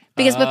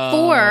 Because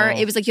before,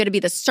 it was like you had to be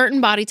this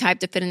certain body type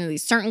to fit into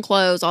these certain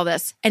clothes, all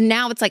this. And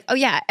now it's like, oh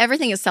yeah,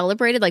 everything is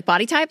celebrated, like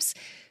body types.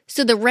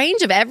 So the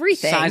range of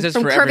everything. Sizes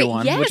from for curvy-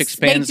 everyone, yes, which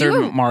expands they their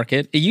do.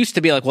 market. It used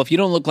to be like, well, if you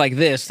don't look like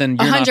this, then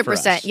you're not for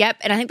us. 100%. Yep.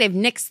 And I think they've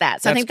nixed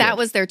that. So I That's think that good.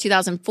 was their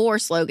 2004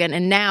 slogan.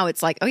 And now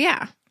it's like, oh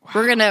yeah,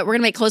 we're gonna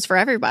make clothes for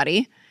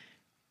everybody.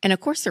 And of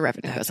course, the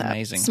revenue goes up.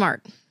 amazing.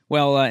 Smart.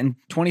 Well, in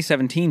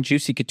 2017,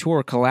 Juicy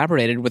Couture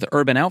collaborated with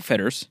Urban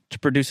Outfitters to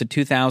produce a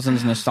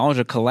 2000s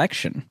nostalgia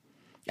collection.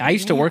 I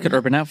used to work at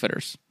Urban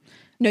Outfitters.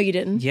 No, you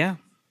didn't. Yeah.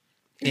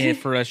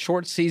 For a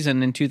short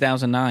season in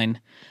 2009.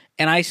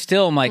 And I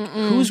still am like,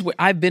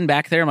 I've been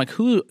back there. I'm like,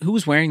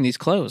 who's wearing these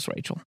clothes,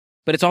 Rachel?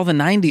 But it's all the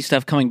 90s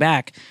stuff coming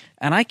back.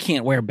 And I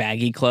can't wear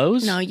baggy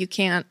clothes. No, you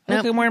can't. Look,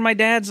 Nope. I'm wearing my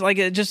dad's. Like,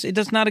 it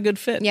does not a good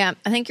fit. Yeah,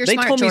 I think you're They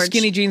smart, told George. me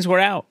skinny jeans were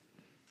out.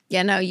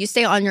 Yeah, no, you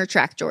stay on your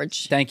track,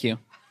 George. Thank you.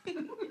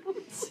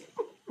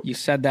 You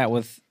said that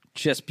with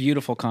just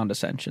beautiful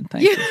condescension.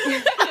 Thank you.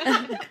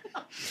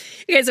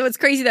 Okay, so what's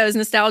crazy though is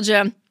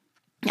nostalgia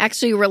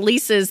actually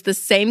releases the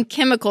same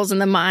chemicals in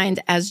the mind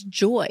as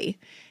joy.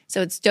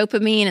 So it's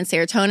dopamine and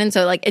serotonin.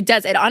 So like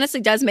it honestly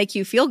does make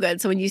you feel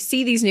good. So when you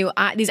see these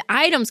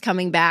items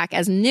coming back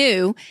as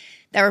new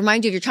that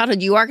remind you of your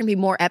childhood, you are going to be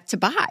more apt to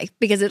buy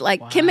because it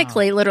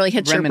chemically literally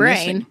hits your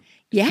brain.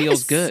 Yes.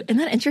 Feels good. Isn't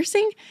that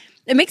interesting?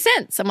 It makes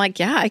sense. I'm like,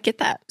 yeah, I get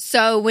that.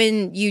 So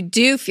when you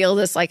do feel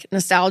this like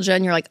nostalgia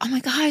and you're like, oh my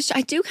gosh,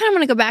 I do kind of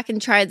want to go back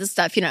and try this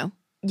stuff,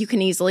 you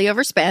can easily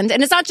overspend.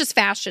 And it's not just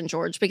fashion,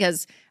 George,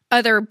 because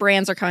other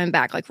brands are coming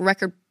back, like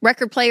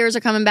record players are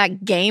coming back,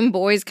 Game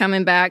Boy's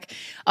coming back,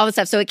 all this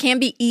stuff. So it can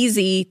be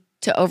easy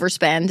to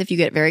overspend if you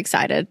get very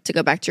excited to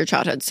go back to your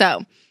childhood.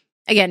 So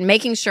again,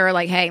 making sure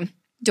like, hey,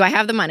 do I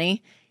have the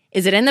money?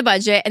 Is it in the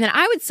budget? And then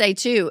I would say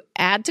too,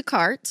 add to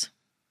cart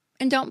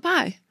and don't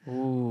buy.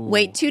 Ooh.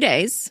 Wait 2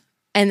 days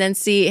and then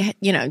see,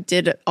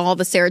 did all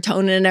the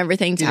serotonin and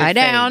everything die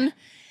down?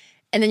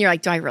 And then you're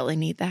like, do I really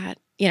need that?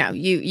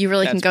 You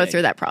really can go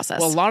through that process.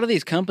 Well, a lot of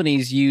these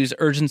companies use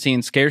urgency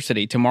and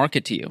scarcity to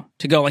market to you,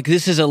 to go like,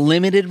 this is a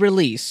limited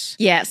release.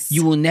 Yes.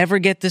 You will never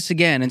get this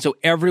again. And so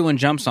everyone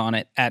jumps on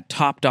it at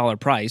top dollar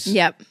price.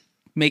 Yep.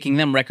 Making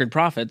them record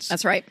profits.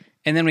 That's right.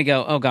 And then we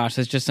go, oh gosh,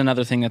 that's just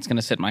another thing that's going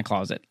to sit in my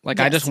closet. Like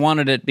I just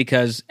wanted it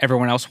because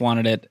everyone else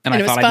wanted it, and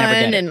I thought I'd never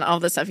get it. And all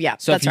this stuff. Yeah,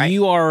 so that's right. if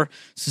you are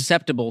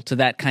susceptible to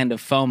that kind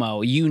of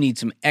FOMO, you need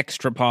some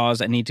extra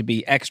pause and need to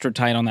be extra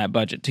tight on that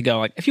budget to go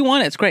like, if you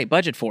want it, it's great,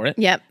 budget for it.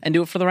 Yep. And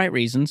do it for the right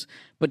reasons,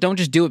 but don't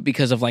just do it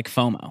because of like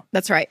FOMO.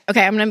 That's right.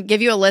 Okay, I'm going to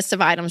give you a list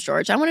of items,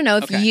 George. I want to know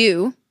if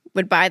you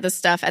would buy this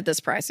stuff at this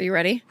price. Are you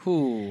ready?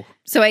 Ooh.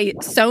 So a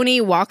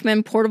Sony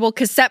Walkman portable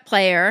cassette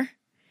player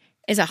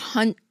is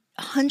 $199.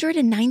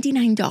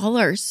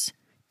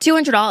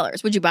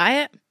 $200. Would you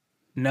buy it?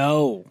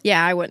 No.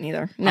 Yeah, I wouldn't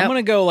either. Nope. I'm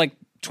going to go like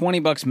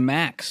 $20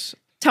 max.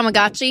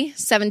 Tamagotchi,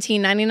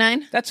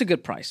 $17.99. That's a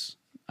good price.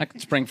 I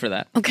can spring for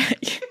that. Okay.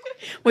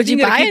 Would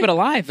you buy it? Keep it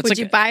alive. It's would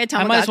you buy a Tamagotchi?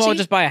 I might as well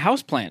just buy a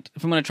houseplant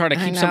if I'm going to try to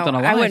keep something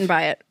alive. I wouldn't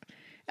buy it.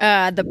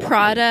 The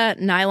Prada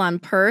nylon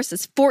purse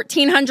is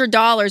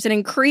 $1,400. It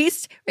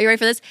increased, are you ready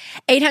for this?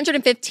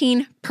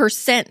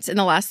 815% in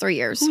the last 3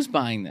 years. Who's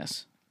buying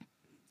this?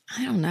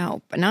 I don't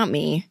know, but not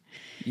me.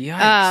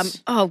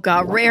 Yikes. Oh,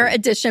 God. Rare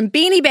edition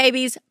Beanie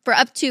Babies for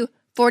up to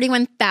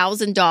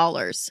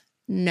 $41,000.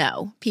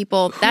 No,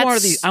 people. Who are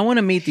these? I want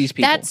to meet these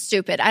people. That's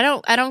stupid.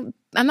 I'm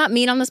not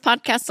mean on this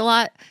podcast a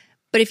lot,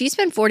 but if you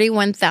spend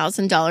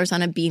 $41,000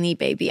 on a Beanie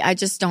Baby, I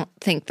just don't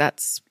think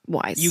that's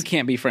wise. You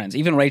can't be friends.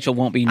 Even Rachel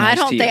won't be nice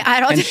to you. I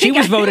don't think she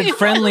was voted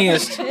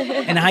friendliest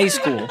in high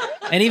school.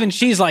 And even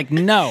she's like,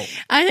 no.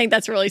 I think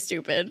that's really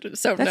stupid.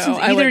 So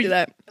I wouldn't do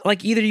that.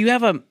 Like either you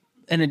have an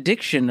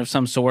addiction of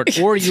some sort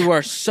or you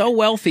are so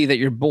wealthy that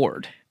you're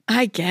bored.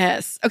 I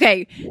guess.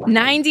 Okay,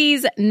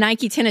 90s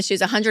Nike tennis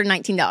shoes,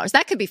 $119.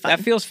 That could be fun. That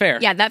feels fair.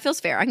 Yeah, that feels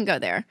fair. I can go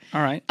there.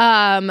 All right.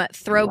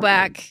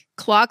 Throwback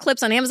claw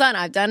clips on Amazon.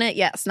 I've done it.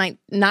 Yes,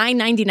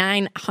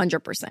 $9.99,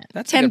 100%.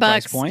 That's $10. a good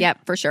price point.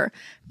 Yep, for sure.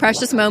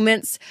 Precious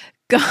Moments.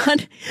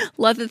 God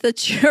loveth the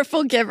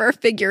cheerful giver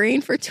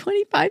figurine for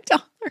 $25.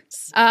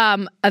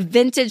 A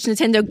vintage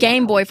Nintendo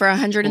Game Boy for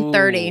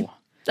 $130. Ooh.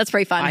 That's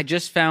pretty fun. I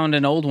just found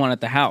an old one at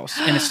the house,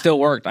 and it still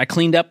worked. I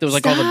cleaned up. There was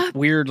like all the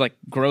weird, like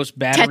gross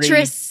battery.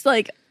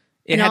 Tetris,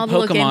 it had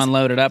Pokemon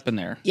loaded up in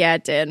there. Yeah,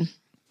 it did.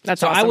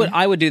 That's so awesome.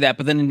 I would do that,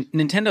 but then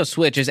Nintendo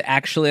Switch is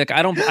actually like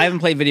I haven't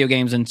played video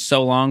games in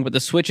so long, but the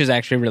Switch is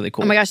actually really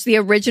cool. Oh my gosh, the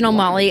original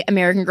Molly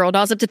American Girl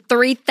dolls up to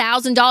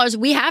 $3,000.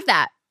 We have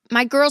that.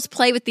 My girls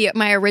play with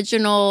my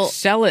original.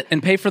 Sell it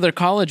and pay for their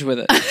college with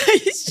it.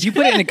 You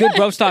put it in a good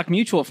growth stock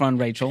mutual fund,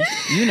 Rachel.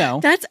 You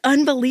know. That's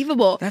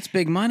unbelievable. That's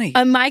big money.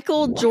 A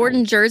Michael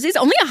Jordan jersey is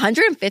only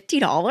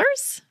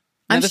 $150?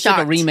 I'm shocked.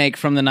 Like a remake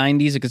from the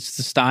 90s. It's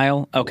the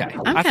style. Okay.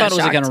 I thought it was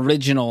like an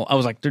original. I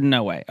was like, there's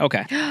no way.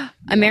 Okay.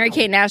 A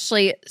Mary-Kate and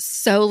Ashley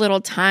So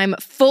Little Time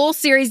full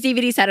series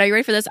DVD set. Are you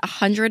ready for this?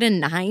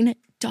 $109.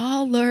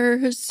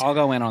 I'll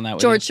go in on that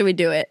with George, you. should we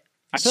do it?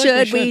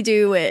 Should we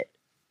do it?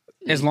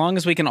 As long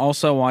as we can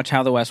also watch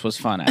How the West Was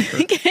Fun after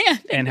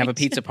and have a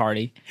pizza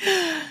party.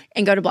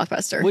 And go to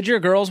Blockbuster. Would your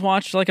girls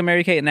watch like a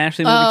Mary-Kate and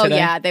Ashley movie today? Oh,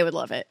 yeah. They would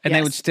love it. And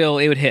it would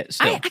hit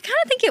still. I kind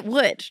of think it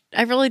would.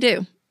 I really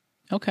do.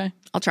 Okay.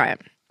 I'll try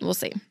it. We'll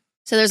see.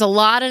 So there's a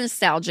lot of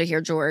nostalgia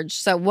here, George.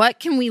 So what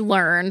can we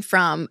learn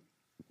from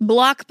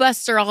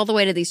Blockbuster all the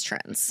way to these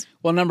trends?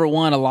 Well, number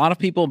one, a lot of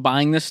people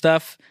buying this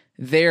stuff,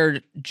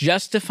 they're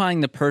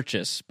justifying the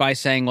purchase by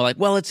saying,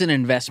 well, it's an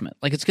investment.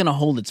 Like, it's going to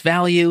hold its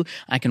value.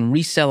 I can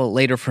resell it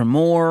later for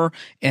more,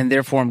 and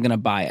therefore I'm going to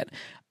buy it.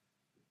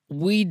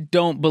 We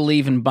don't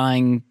believe in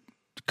buying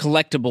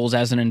collectibles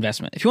as an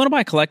investment. If you want to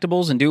buy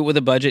collectibles and do it with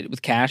a budget,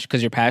 with cash,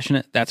 because you're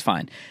passionate, that's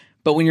fine.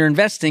 But when you're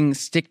investing,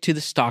 stick to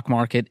the stock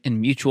market and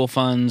mutual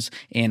funds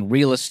and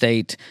real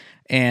estate.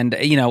 And,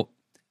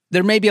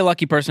 there may be a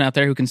lucky person out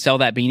there who can sell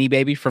that Beanie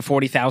Baby for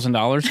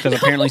 $40,000 because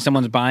apparently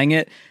someone's buying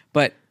it.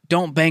 But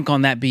don't bank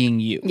on that being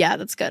you. Yeah,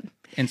 that's good.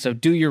 And so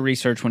do your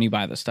research when you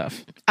buy this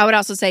stuff. I would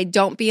also say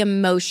don't be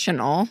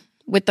emotional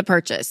with the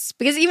purchase.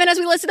 Because even as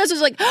we listen to this,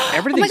 it's like,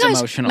 Everything's oh my gosh,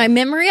 emotional. my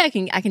memory, I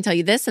can tell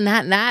you this and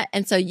that and that.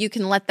 And so you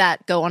can let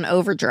that go on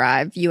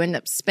overdrive. You end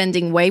up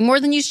spending way more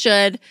than you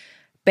should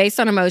based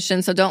on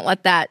emotion. So don't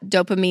let that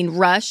dopamine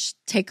rush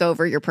take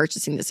over your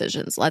purchasing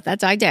decisions. Let that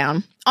die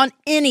down on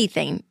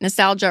anything,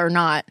 nostalgia or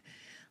not.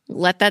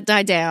 Let that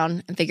die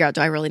down and figure out,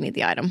 do I really need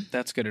the item?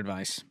 That's good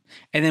advice.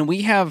 And then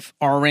we have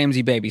our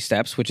Ramsey baby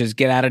steps, which is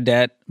get out of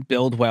debt,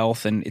 build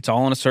wealth, and it's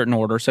all in a certain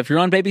order. So if you're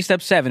on baby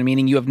step 7,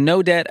 meaning you have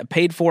no debt, a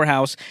paid-for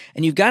house,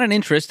 and you've got an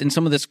interest in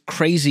some of this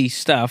crazy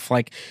stuff,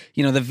 like,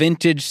 the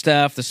vintage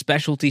stuff, the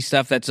specialty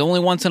stuff that's only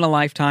once in a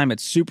lifetime,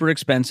 it's super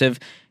expensive,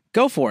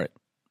 go for it.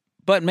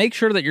 But make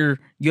sure that you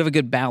have a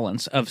good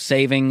balance of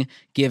saving,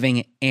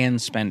 giving,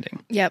 and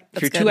spending. Yep.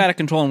 If you're too out of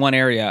control in one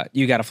area,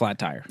 you got a flat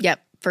tire. Yep,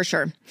 for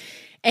sure.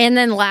 And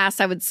then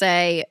last, I would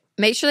say,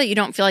 make sure that you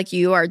don't feel like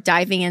you are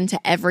diving into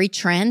every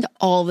trend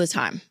all the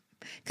time.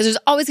 Because there's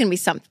always going to be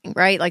something,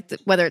 right? Like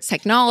whether it's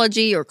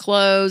technology or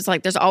clothes,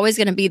 like there's always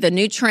going to be the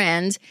new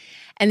trend.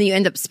 And then you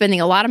end up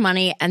spending a lot of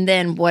money. And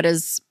then what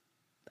does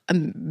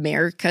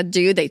America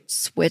do? They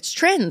switch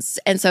trends.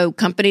 And so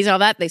companies and all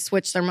that, they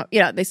switch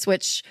they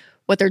switch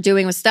what they're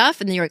doing with stuff.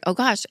 And then you're like, oh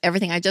gosh,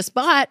 everything I just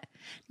bought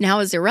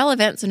now is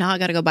irrelevant. So now I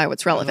got to go buy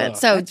what's relevant.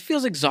 So it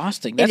feels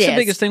exhausting. That's the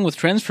biggest thing with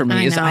trends for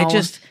me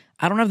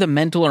I don't have the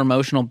mental or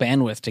emotional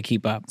bandwidth to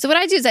keep up. So what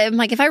I do is I'm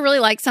like, if I really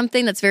like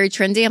something that's very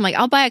trendy, I'm like,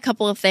 I'll buy a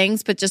couple of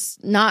things, but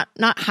just not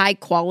high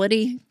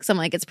quality. Because I'm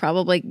like, it's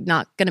probably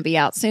not going to be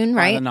out soon,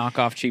 right? Buy the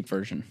knockoff cheap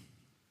version.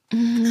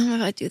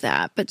 No, I do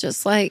that, but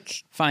just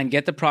like... Fine,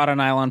 get the Prada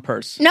nylon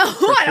purse. No,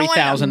 I don't want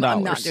 $3,000.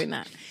 I'm not doing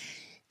that.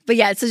 But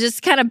yeah, so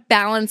just kind of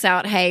balance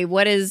out, hey,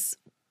 what is,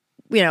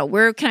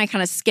 where can I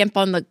kind of skimp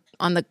on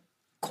the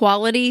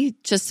quality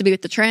just to be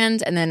with the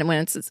trend? And then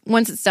once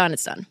it's done,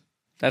 it's done.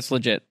 That's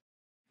legit.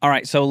 All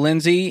right, so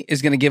Lindsay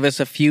is going to give us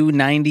a few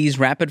 90s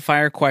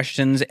rapid-fire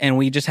questions, and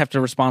we just have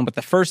to respond with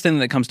the first thing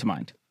that comes to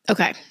mind.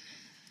 Okay.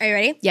 Are you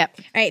ready? Yep.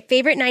 All right,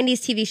 favorite 90s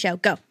TV show,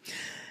 go.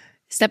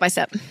 Step by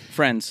step.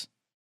 Friends.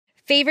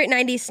 Favorite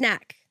 90s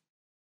snack?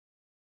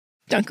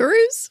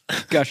 Dunkaroos.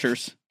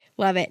 Gushers.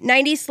 Love it.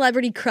 90s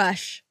celebrity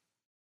crush?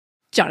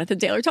 Jonathan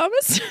Taylor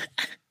Thomas.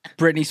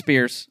 Britney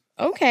Spears.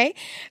 Okay.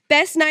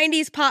 Best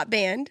 90s pop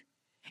band?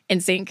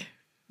 NSYNC.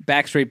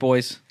 Backstreet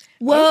Boys.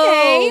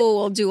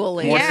 Whoa. Okay.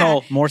 Dually.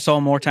 More soul,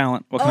 more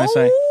talent. What can I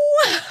say?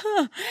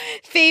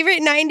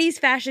 Favorite 90s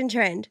fashion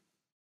trend?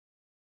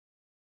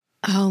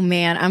 Oh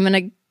man, I'm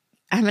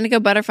gonna go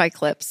butterfly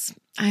clips.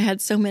 I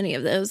had so many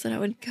of those that I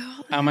would go.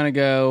 I'm gonna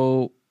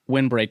go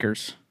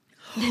windbreakers.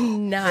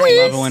 Nice.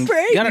 I love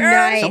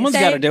Nice. Someone's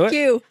got to do it. Thank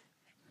you.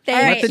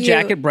 Let the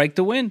jacket break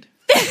the wind.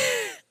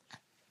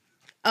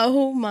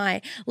 Oh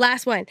my.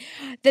 Last one.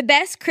 The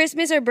best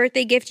Christmas or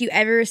birthday gift you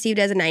ever received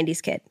as a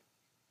 90s kid?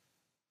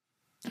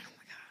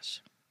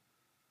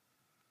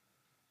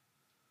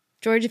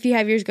 George, if you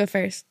have yours, go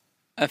first.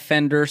 A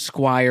Fender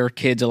Squier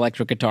Kids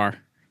electric guitar.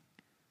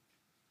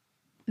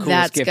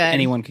 Coolest gift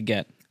anyone could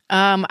get.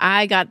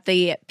 I got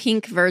the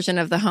pink version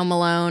of the Home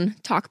Alone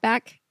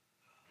talkback.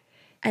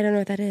 I don't know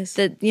what that is.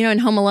 In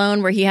Home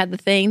Alone where he had the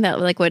thing that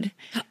would.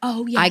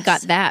 Oh, yes. I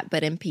got that,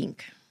 but in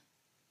pink.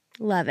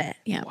 Love it.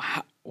 Yeah.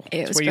 Wow.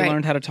 It was where great. You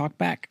learned how to talk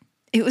back.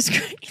 It was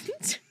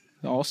great.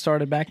 It all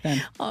started back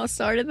then. All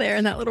started there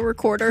in that little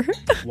recorder.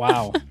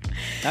 Wow.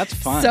 That's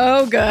fun.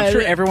 So good. I'm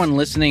sure everyone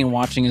listening and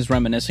watching is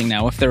reminiscing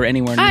now if they're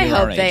anywhere near I our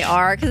hope age. they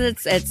are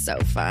because it's so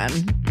fun.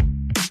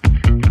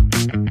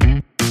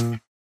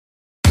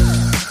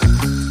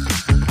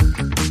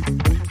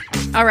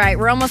 All right,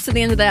 we're almost to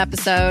the end of the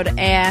episode,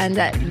 and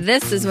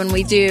this is when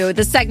we do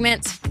the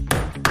segment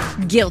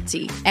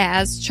Guilty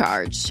as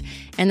Charged.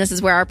 And this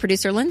is where our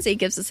producer Lindsay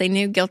gives us a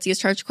new Guilty as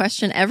Charged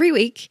question every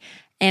week.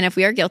 And if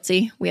we are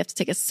guilty, we have to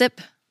take a sip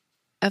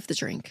of the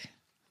drink.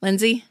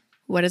 Lindsay,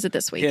 what is it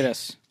this week? Hit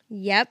us.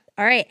 Yep.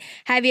 All right.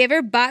 Have you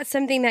ever bought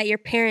something that your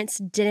parents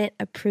didn't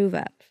approve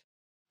of?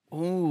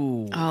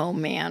 Ooh. Oh,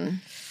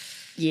 man.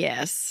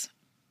 Yes.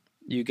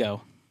 You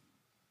go.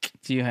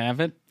 Do you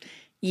have it?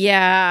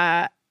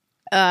 Yeah.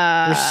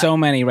 There's so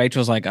many.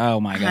 Rachel's like,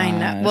 oh my god. I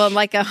know. Well,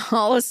 like a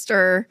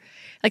Hollister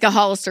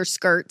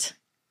skirt.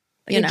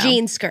 Like a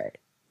jean skirt.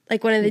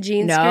 Like one of the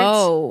jean skirts?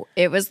 No,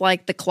 it was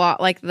like the cloth,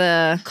 like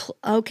the...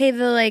 Okay,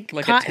 the like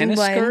cotton a tennis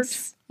ones.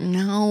 skirt?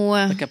 No.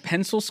 Like a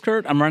pencil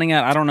skirt? I'm running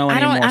out. I don't know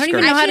any more I don't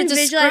even know how to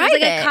describe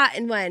like it. A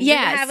cotton one.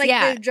 Yes, have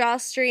like the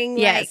drawstring.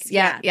 Yes,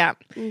 yeah.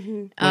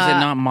 Mm-hmm. Was it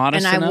not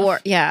modest and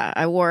enough?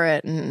 I wore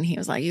it, and he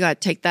was like, you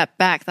got to take that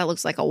back. That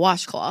looks like a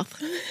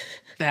washcloth.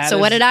 So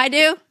what did I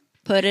do?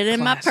 Put it in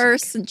my classic.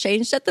 purse and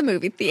changed at the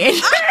movie theater.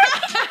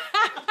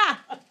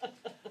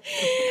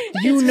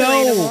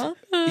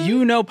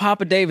 You know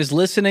Papa Dave is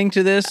listening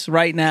to this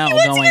right now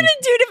What's going, he going to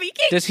do to me?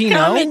 Does he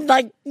come know? And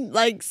like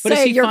but say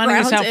is he you're finding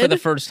grounded? this out for the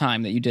first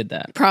time that you did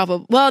that?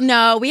 Probably. Well,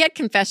 no, we had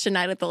confession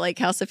night at the lake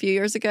house a few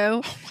years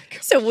ago. Oh my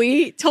God. So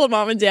we told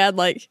mom and dad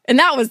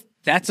and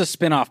That's a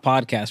spin-off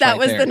podcast that right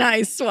was there. the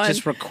nice one.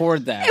 Just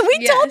record that. And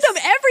we told them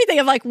everything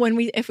of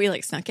if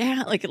we snuck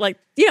out,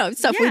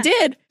 stuff we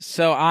did.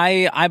 So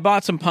I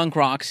bought some punk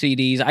rock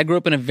CDs. I grew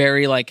up in a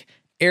very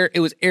it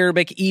was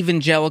Arabic,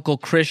 evangelical,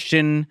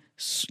 Christian,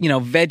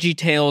 Veggie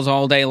Tales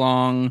all day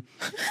long,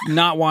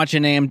 not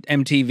watching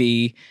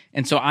MTV.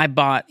 And so I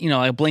bought,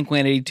 a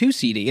Blink-182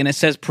 CD, and it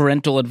says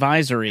parental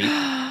advisory.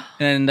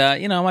 And,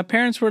 my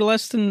parents were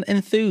less than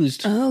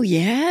enthused. Oh,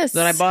 yes.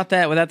 That I bought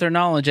that without their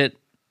knowledge at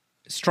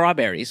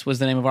Strawberries was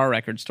the name of our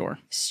record store.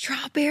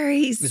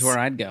 Strawberries. Is where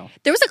I'd go.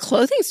 There was a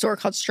clothing store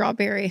called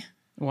Strawberry.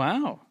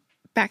 Wow.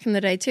 Back in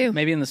the day, too.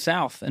 Maybe in the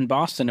South. In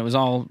Boston, it was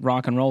all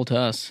rock and roll to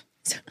us.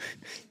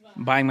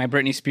 Buying my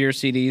Britney Spears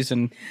CDs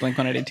and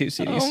Blink-182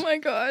 CDs. Oh, my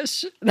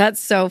gosh.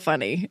 That's so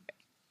funny.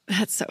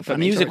 That's so funny, But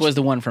music George. was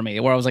the one for me,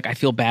 where I was like, I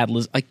feel bad.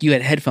 Like, you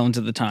had headphones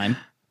at the time.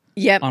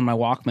 Yep. On my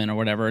Walkman or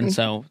whatever, and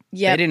so they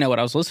didn't know what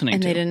I was listening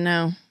and to. they didn't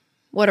know.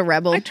 What a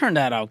rebel. I turned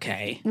out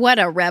okay. What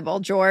a rebel,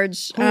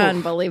 George. Ooh.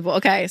 Unbelievable.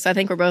 Okay, so I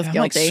think we're both I'm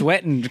guilty. like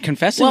sweating,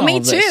 confessing well, all me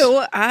of this.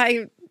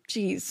 too.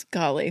 Geez,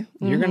 golly.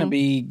 You're going to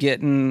be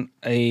getting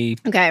a...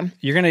 Okay.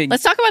 You're going to...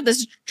 Let's talk about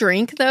this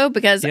drink, though,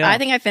 because Yeah. I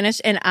think I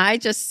finished, and I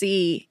just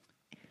see...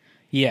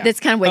 Yeah.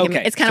 It's kind of wigging me.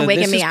 Okay, It's kind of so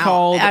wigging this me is out.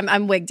 called-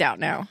 I'm wigged out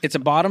now. It's a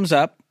bottoms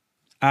up.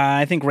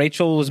 I think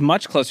Rachel was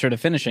much closer to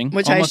finishing.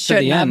 Which I almost to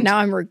shouldn't the have. end. Now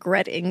I'm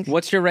regretting.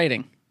 What's your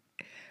rating?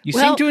 You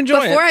seem to enjoy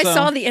it. Before I so-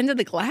 saw the end of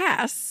the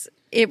glass,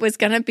 it was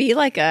going to be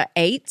like a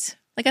 8.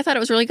 Like, I thought it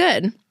was really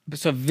good.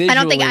 So visually... I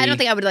don't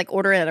think I would like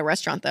order it at a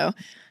restaurant, though.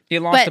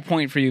 It lost but a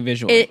point for you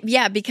visually.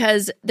 Yeah,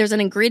 because there's an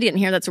ingredient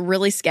here that's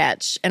really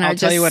sketch, and I'll I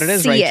tell just you what it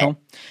is, see Rachel.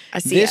 I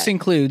see This it.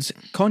 includes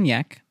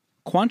cognac,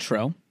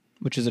 Cointreau,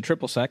 which is a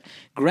triple sec,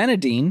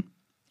 grenadine,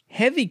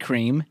 heavy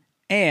cream,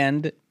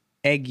 and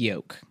egg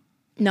yolk.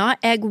 Not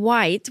egg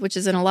white, which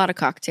is in a lot of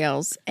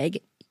cocktails.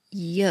 Egg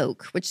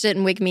yolk, which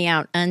didn't wig me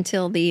out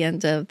until the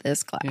end of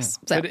this class.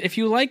 So, But if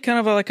you like kind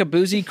of like a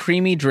boozy,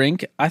 creamy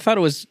drink, I thought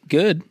it was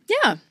good.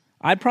 yeah.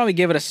 I'd probably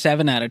give it a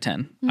 7 out of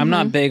 10. I'm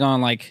not big on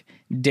like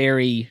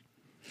dairy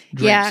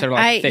drinks Yeah, that are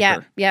like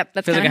thicker. Yep,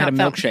 that's I feel like I kinda had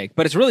a how it felt. milkshake,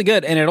 but it's really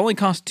good, and it only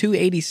costs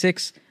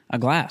 $2.86 a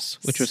glass,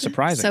 which was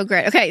surprising. So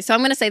great. Okay, so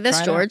I'm going to say this,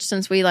 Try it out. George,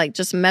 since we like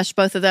just meshed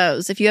both of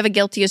those. If you have a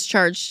guilty as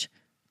charged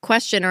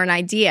question or an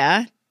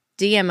idea,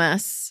 DM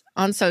us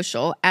on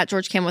social at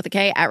George Cam with a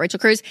K, at Rachel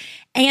Cruz.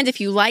 And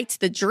if you liked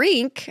the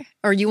drink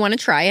or you want to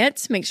try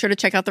it, make sure to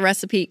check out the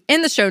recipe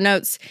in the show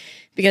notes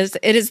because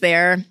it is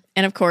there.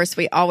 And of course,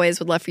 we always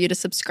would love for you to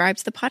subscribe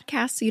to the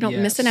podcast so you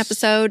don't miss an Yes.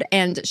 episode,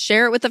 and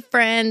share it with a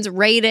friend,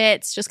 rate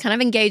it, just kind of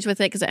engage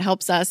with it because it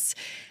helps us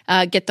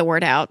get the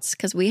word out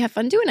because we have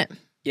fun doing it.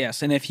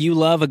 Yes, and if you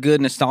love a good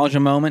nostalgia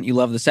moment, you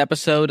love this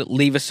episode,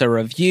 leave us a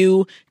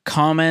review,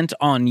 comment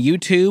on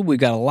YouTube. We've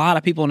got a lot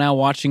of people now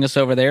watching us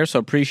over there, so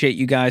appreciate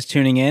you guys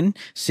tuning in,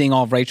 seeing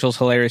all of Rachel's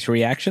hilarious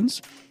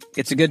reactions.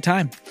 It's a good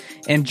time.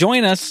 And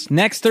join us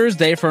next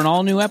Thursday for an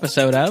all-new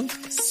episode of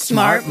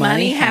Smart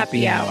Money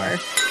Happy Hour.